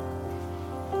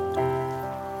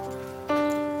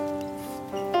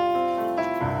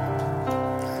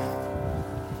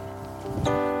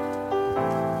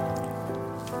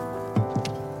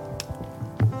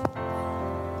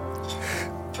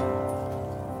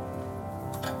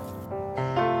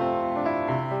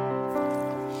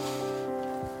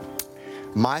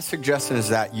 My suggestion is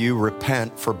that you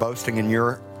repent for boasting in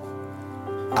your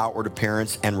outward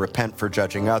appearance and repent for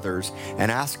judging others, and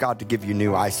ask God to give you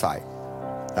new eyesight.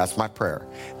 That's my prayer.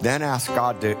 Then ask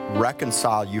God to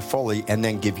reconcile you fully, and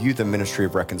then give you the ministry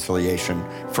of reconciliation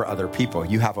for other people.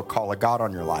 You have a call of God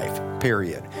on your life,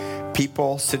 period.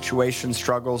 People, situations,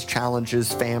 struggles,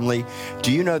 challenges, family.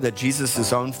 Do you know that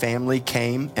Jesus' own family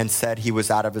came and said he was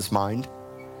out of his mind?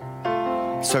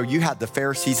 So you had the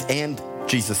Pharisees and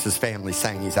Jesus' family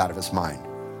saying he's out of his mind.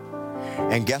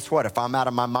 And guess what? If I'm out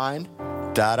of my mind,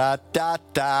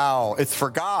 it's for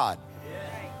God.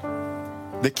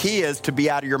 The key is to be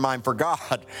out of your mind for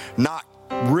God, not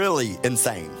really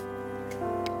insane.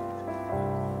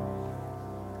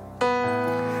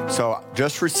 So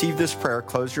just receive this prayer,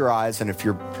 close your eyes, and if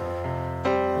you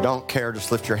don't care,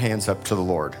 just lift your hands up to the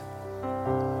Lord.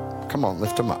 Come on,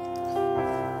 lift them up.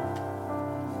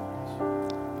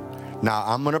 Now,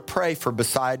 I'm going to pray for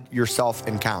beside yourself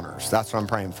encounters. That's what I'm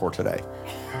praying for today.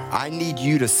 I need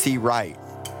you to see right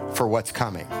for what's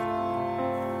coming.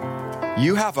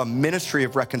 You have a ministry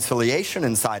of reconciliation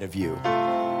inside of you.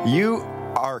 You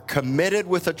are committed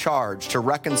with a charge to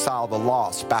reconcile the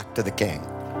lost back to the King.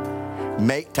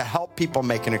 To help people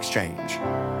make an exchange.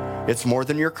 It's more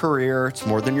than your career. It's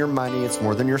more than your money. It's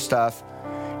more than your stuff.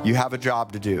 You have a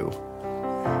job to do.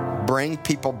 Bring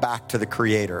people back to the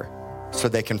Creator so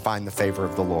they can find the favor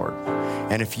of the Lord.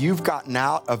 And if you've gotten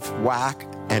out of whack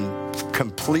and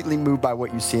completely moved by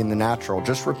what you see in the natural,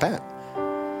 just repent.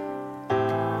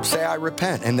 Say, I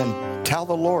repent, and then tell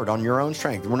the Lord on your own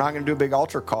strength. We're not going to do a big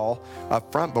altar call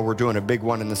up front, but we're doing a big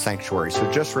one in the sanctuary. So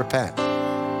just repent.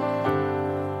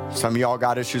 Some of y'all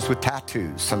got issues with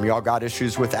tattoos. Some of y'all got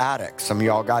issues with addicts. Some of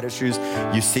y'all got issues.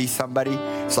 You see somebody,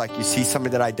 it's like you see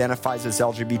somebody that identifies as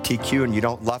LGBTQ and you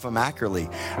don't love them accurately.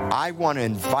 I want to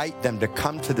invite them to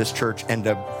come to this church and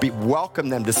to welcome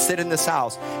them to sit in this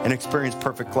house and experience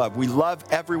perfect love. We love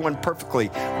everyone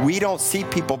perfectly. We don't see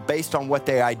people based on what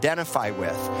they identify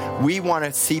with. We want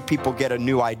to see people get a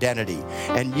new identity.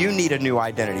 And you need a new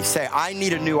identity. Say, I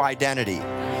need a new identity.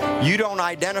 You don't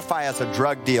identify as a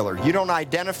drug dealer. You don't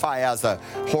identify as a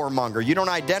whoremonger. You don't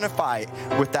identify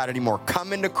with that anymore.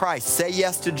 Come into Christ. Say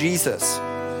yes to Jesus.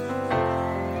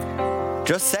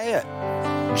 Just say it.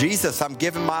 Jesus, I'm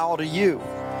giving my all to you.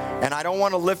 And I don't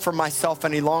want to live for myself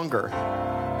any longer.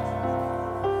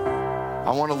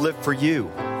 I want to live for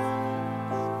you.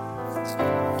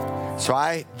 So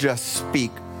I just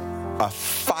speak a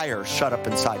fire shut up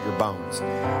inside your bones,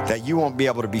 that you won't be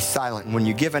able to be silent. And when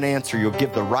you give an answer, you'll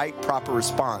give the right, proper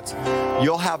response.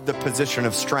 You'll have the position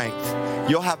of strength.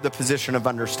 You'll have the position of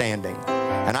understanding.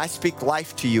 And I speak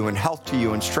life to you and health to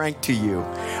you and strength to you.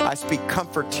 I speak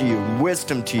comfort to you and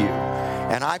wisdom to you.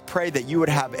 And I pray that you would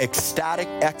have ecstatic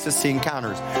ecstasy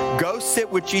encounters. Go sit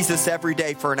with Jesus every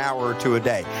day for an hour or two a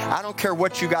day. I don't care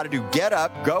what you got to do. Get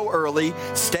up, go early,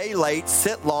 stay late,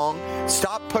 sit long.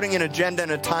 Stop putting an agenda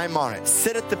and a time on it.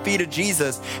 Sit at the feet of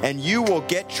Jesus and you will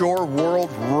get your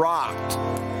world rocked.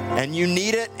 And you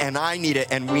need it, and I need it,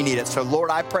 and we need it. So Lord,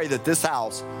 I pray that this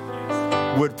house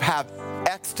would have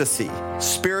ecstasy,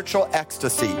 spiritual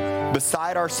ecstasy,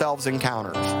 beside ourselves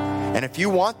encounters. And if you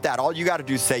want that, all you got to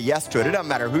do is say yes to it. It doesn't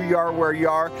matter who you are, where you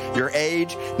are, your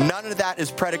age. None of that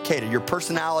is predicated. Your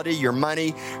personality, your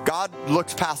money. God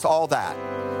looks past all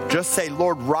that. Just say,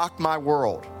 Lord, rock my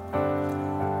world.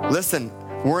 Listen,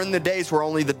 we're in the days where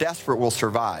only the desperate will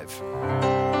survive.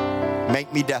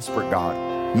 Make me desperate,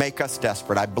 God. Make us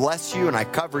desperate. I bless you and I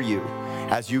cover you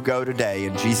as you go today.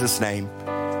 In Jesus' name,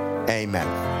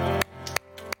 amen.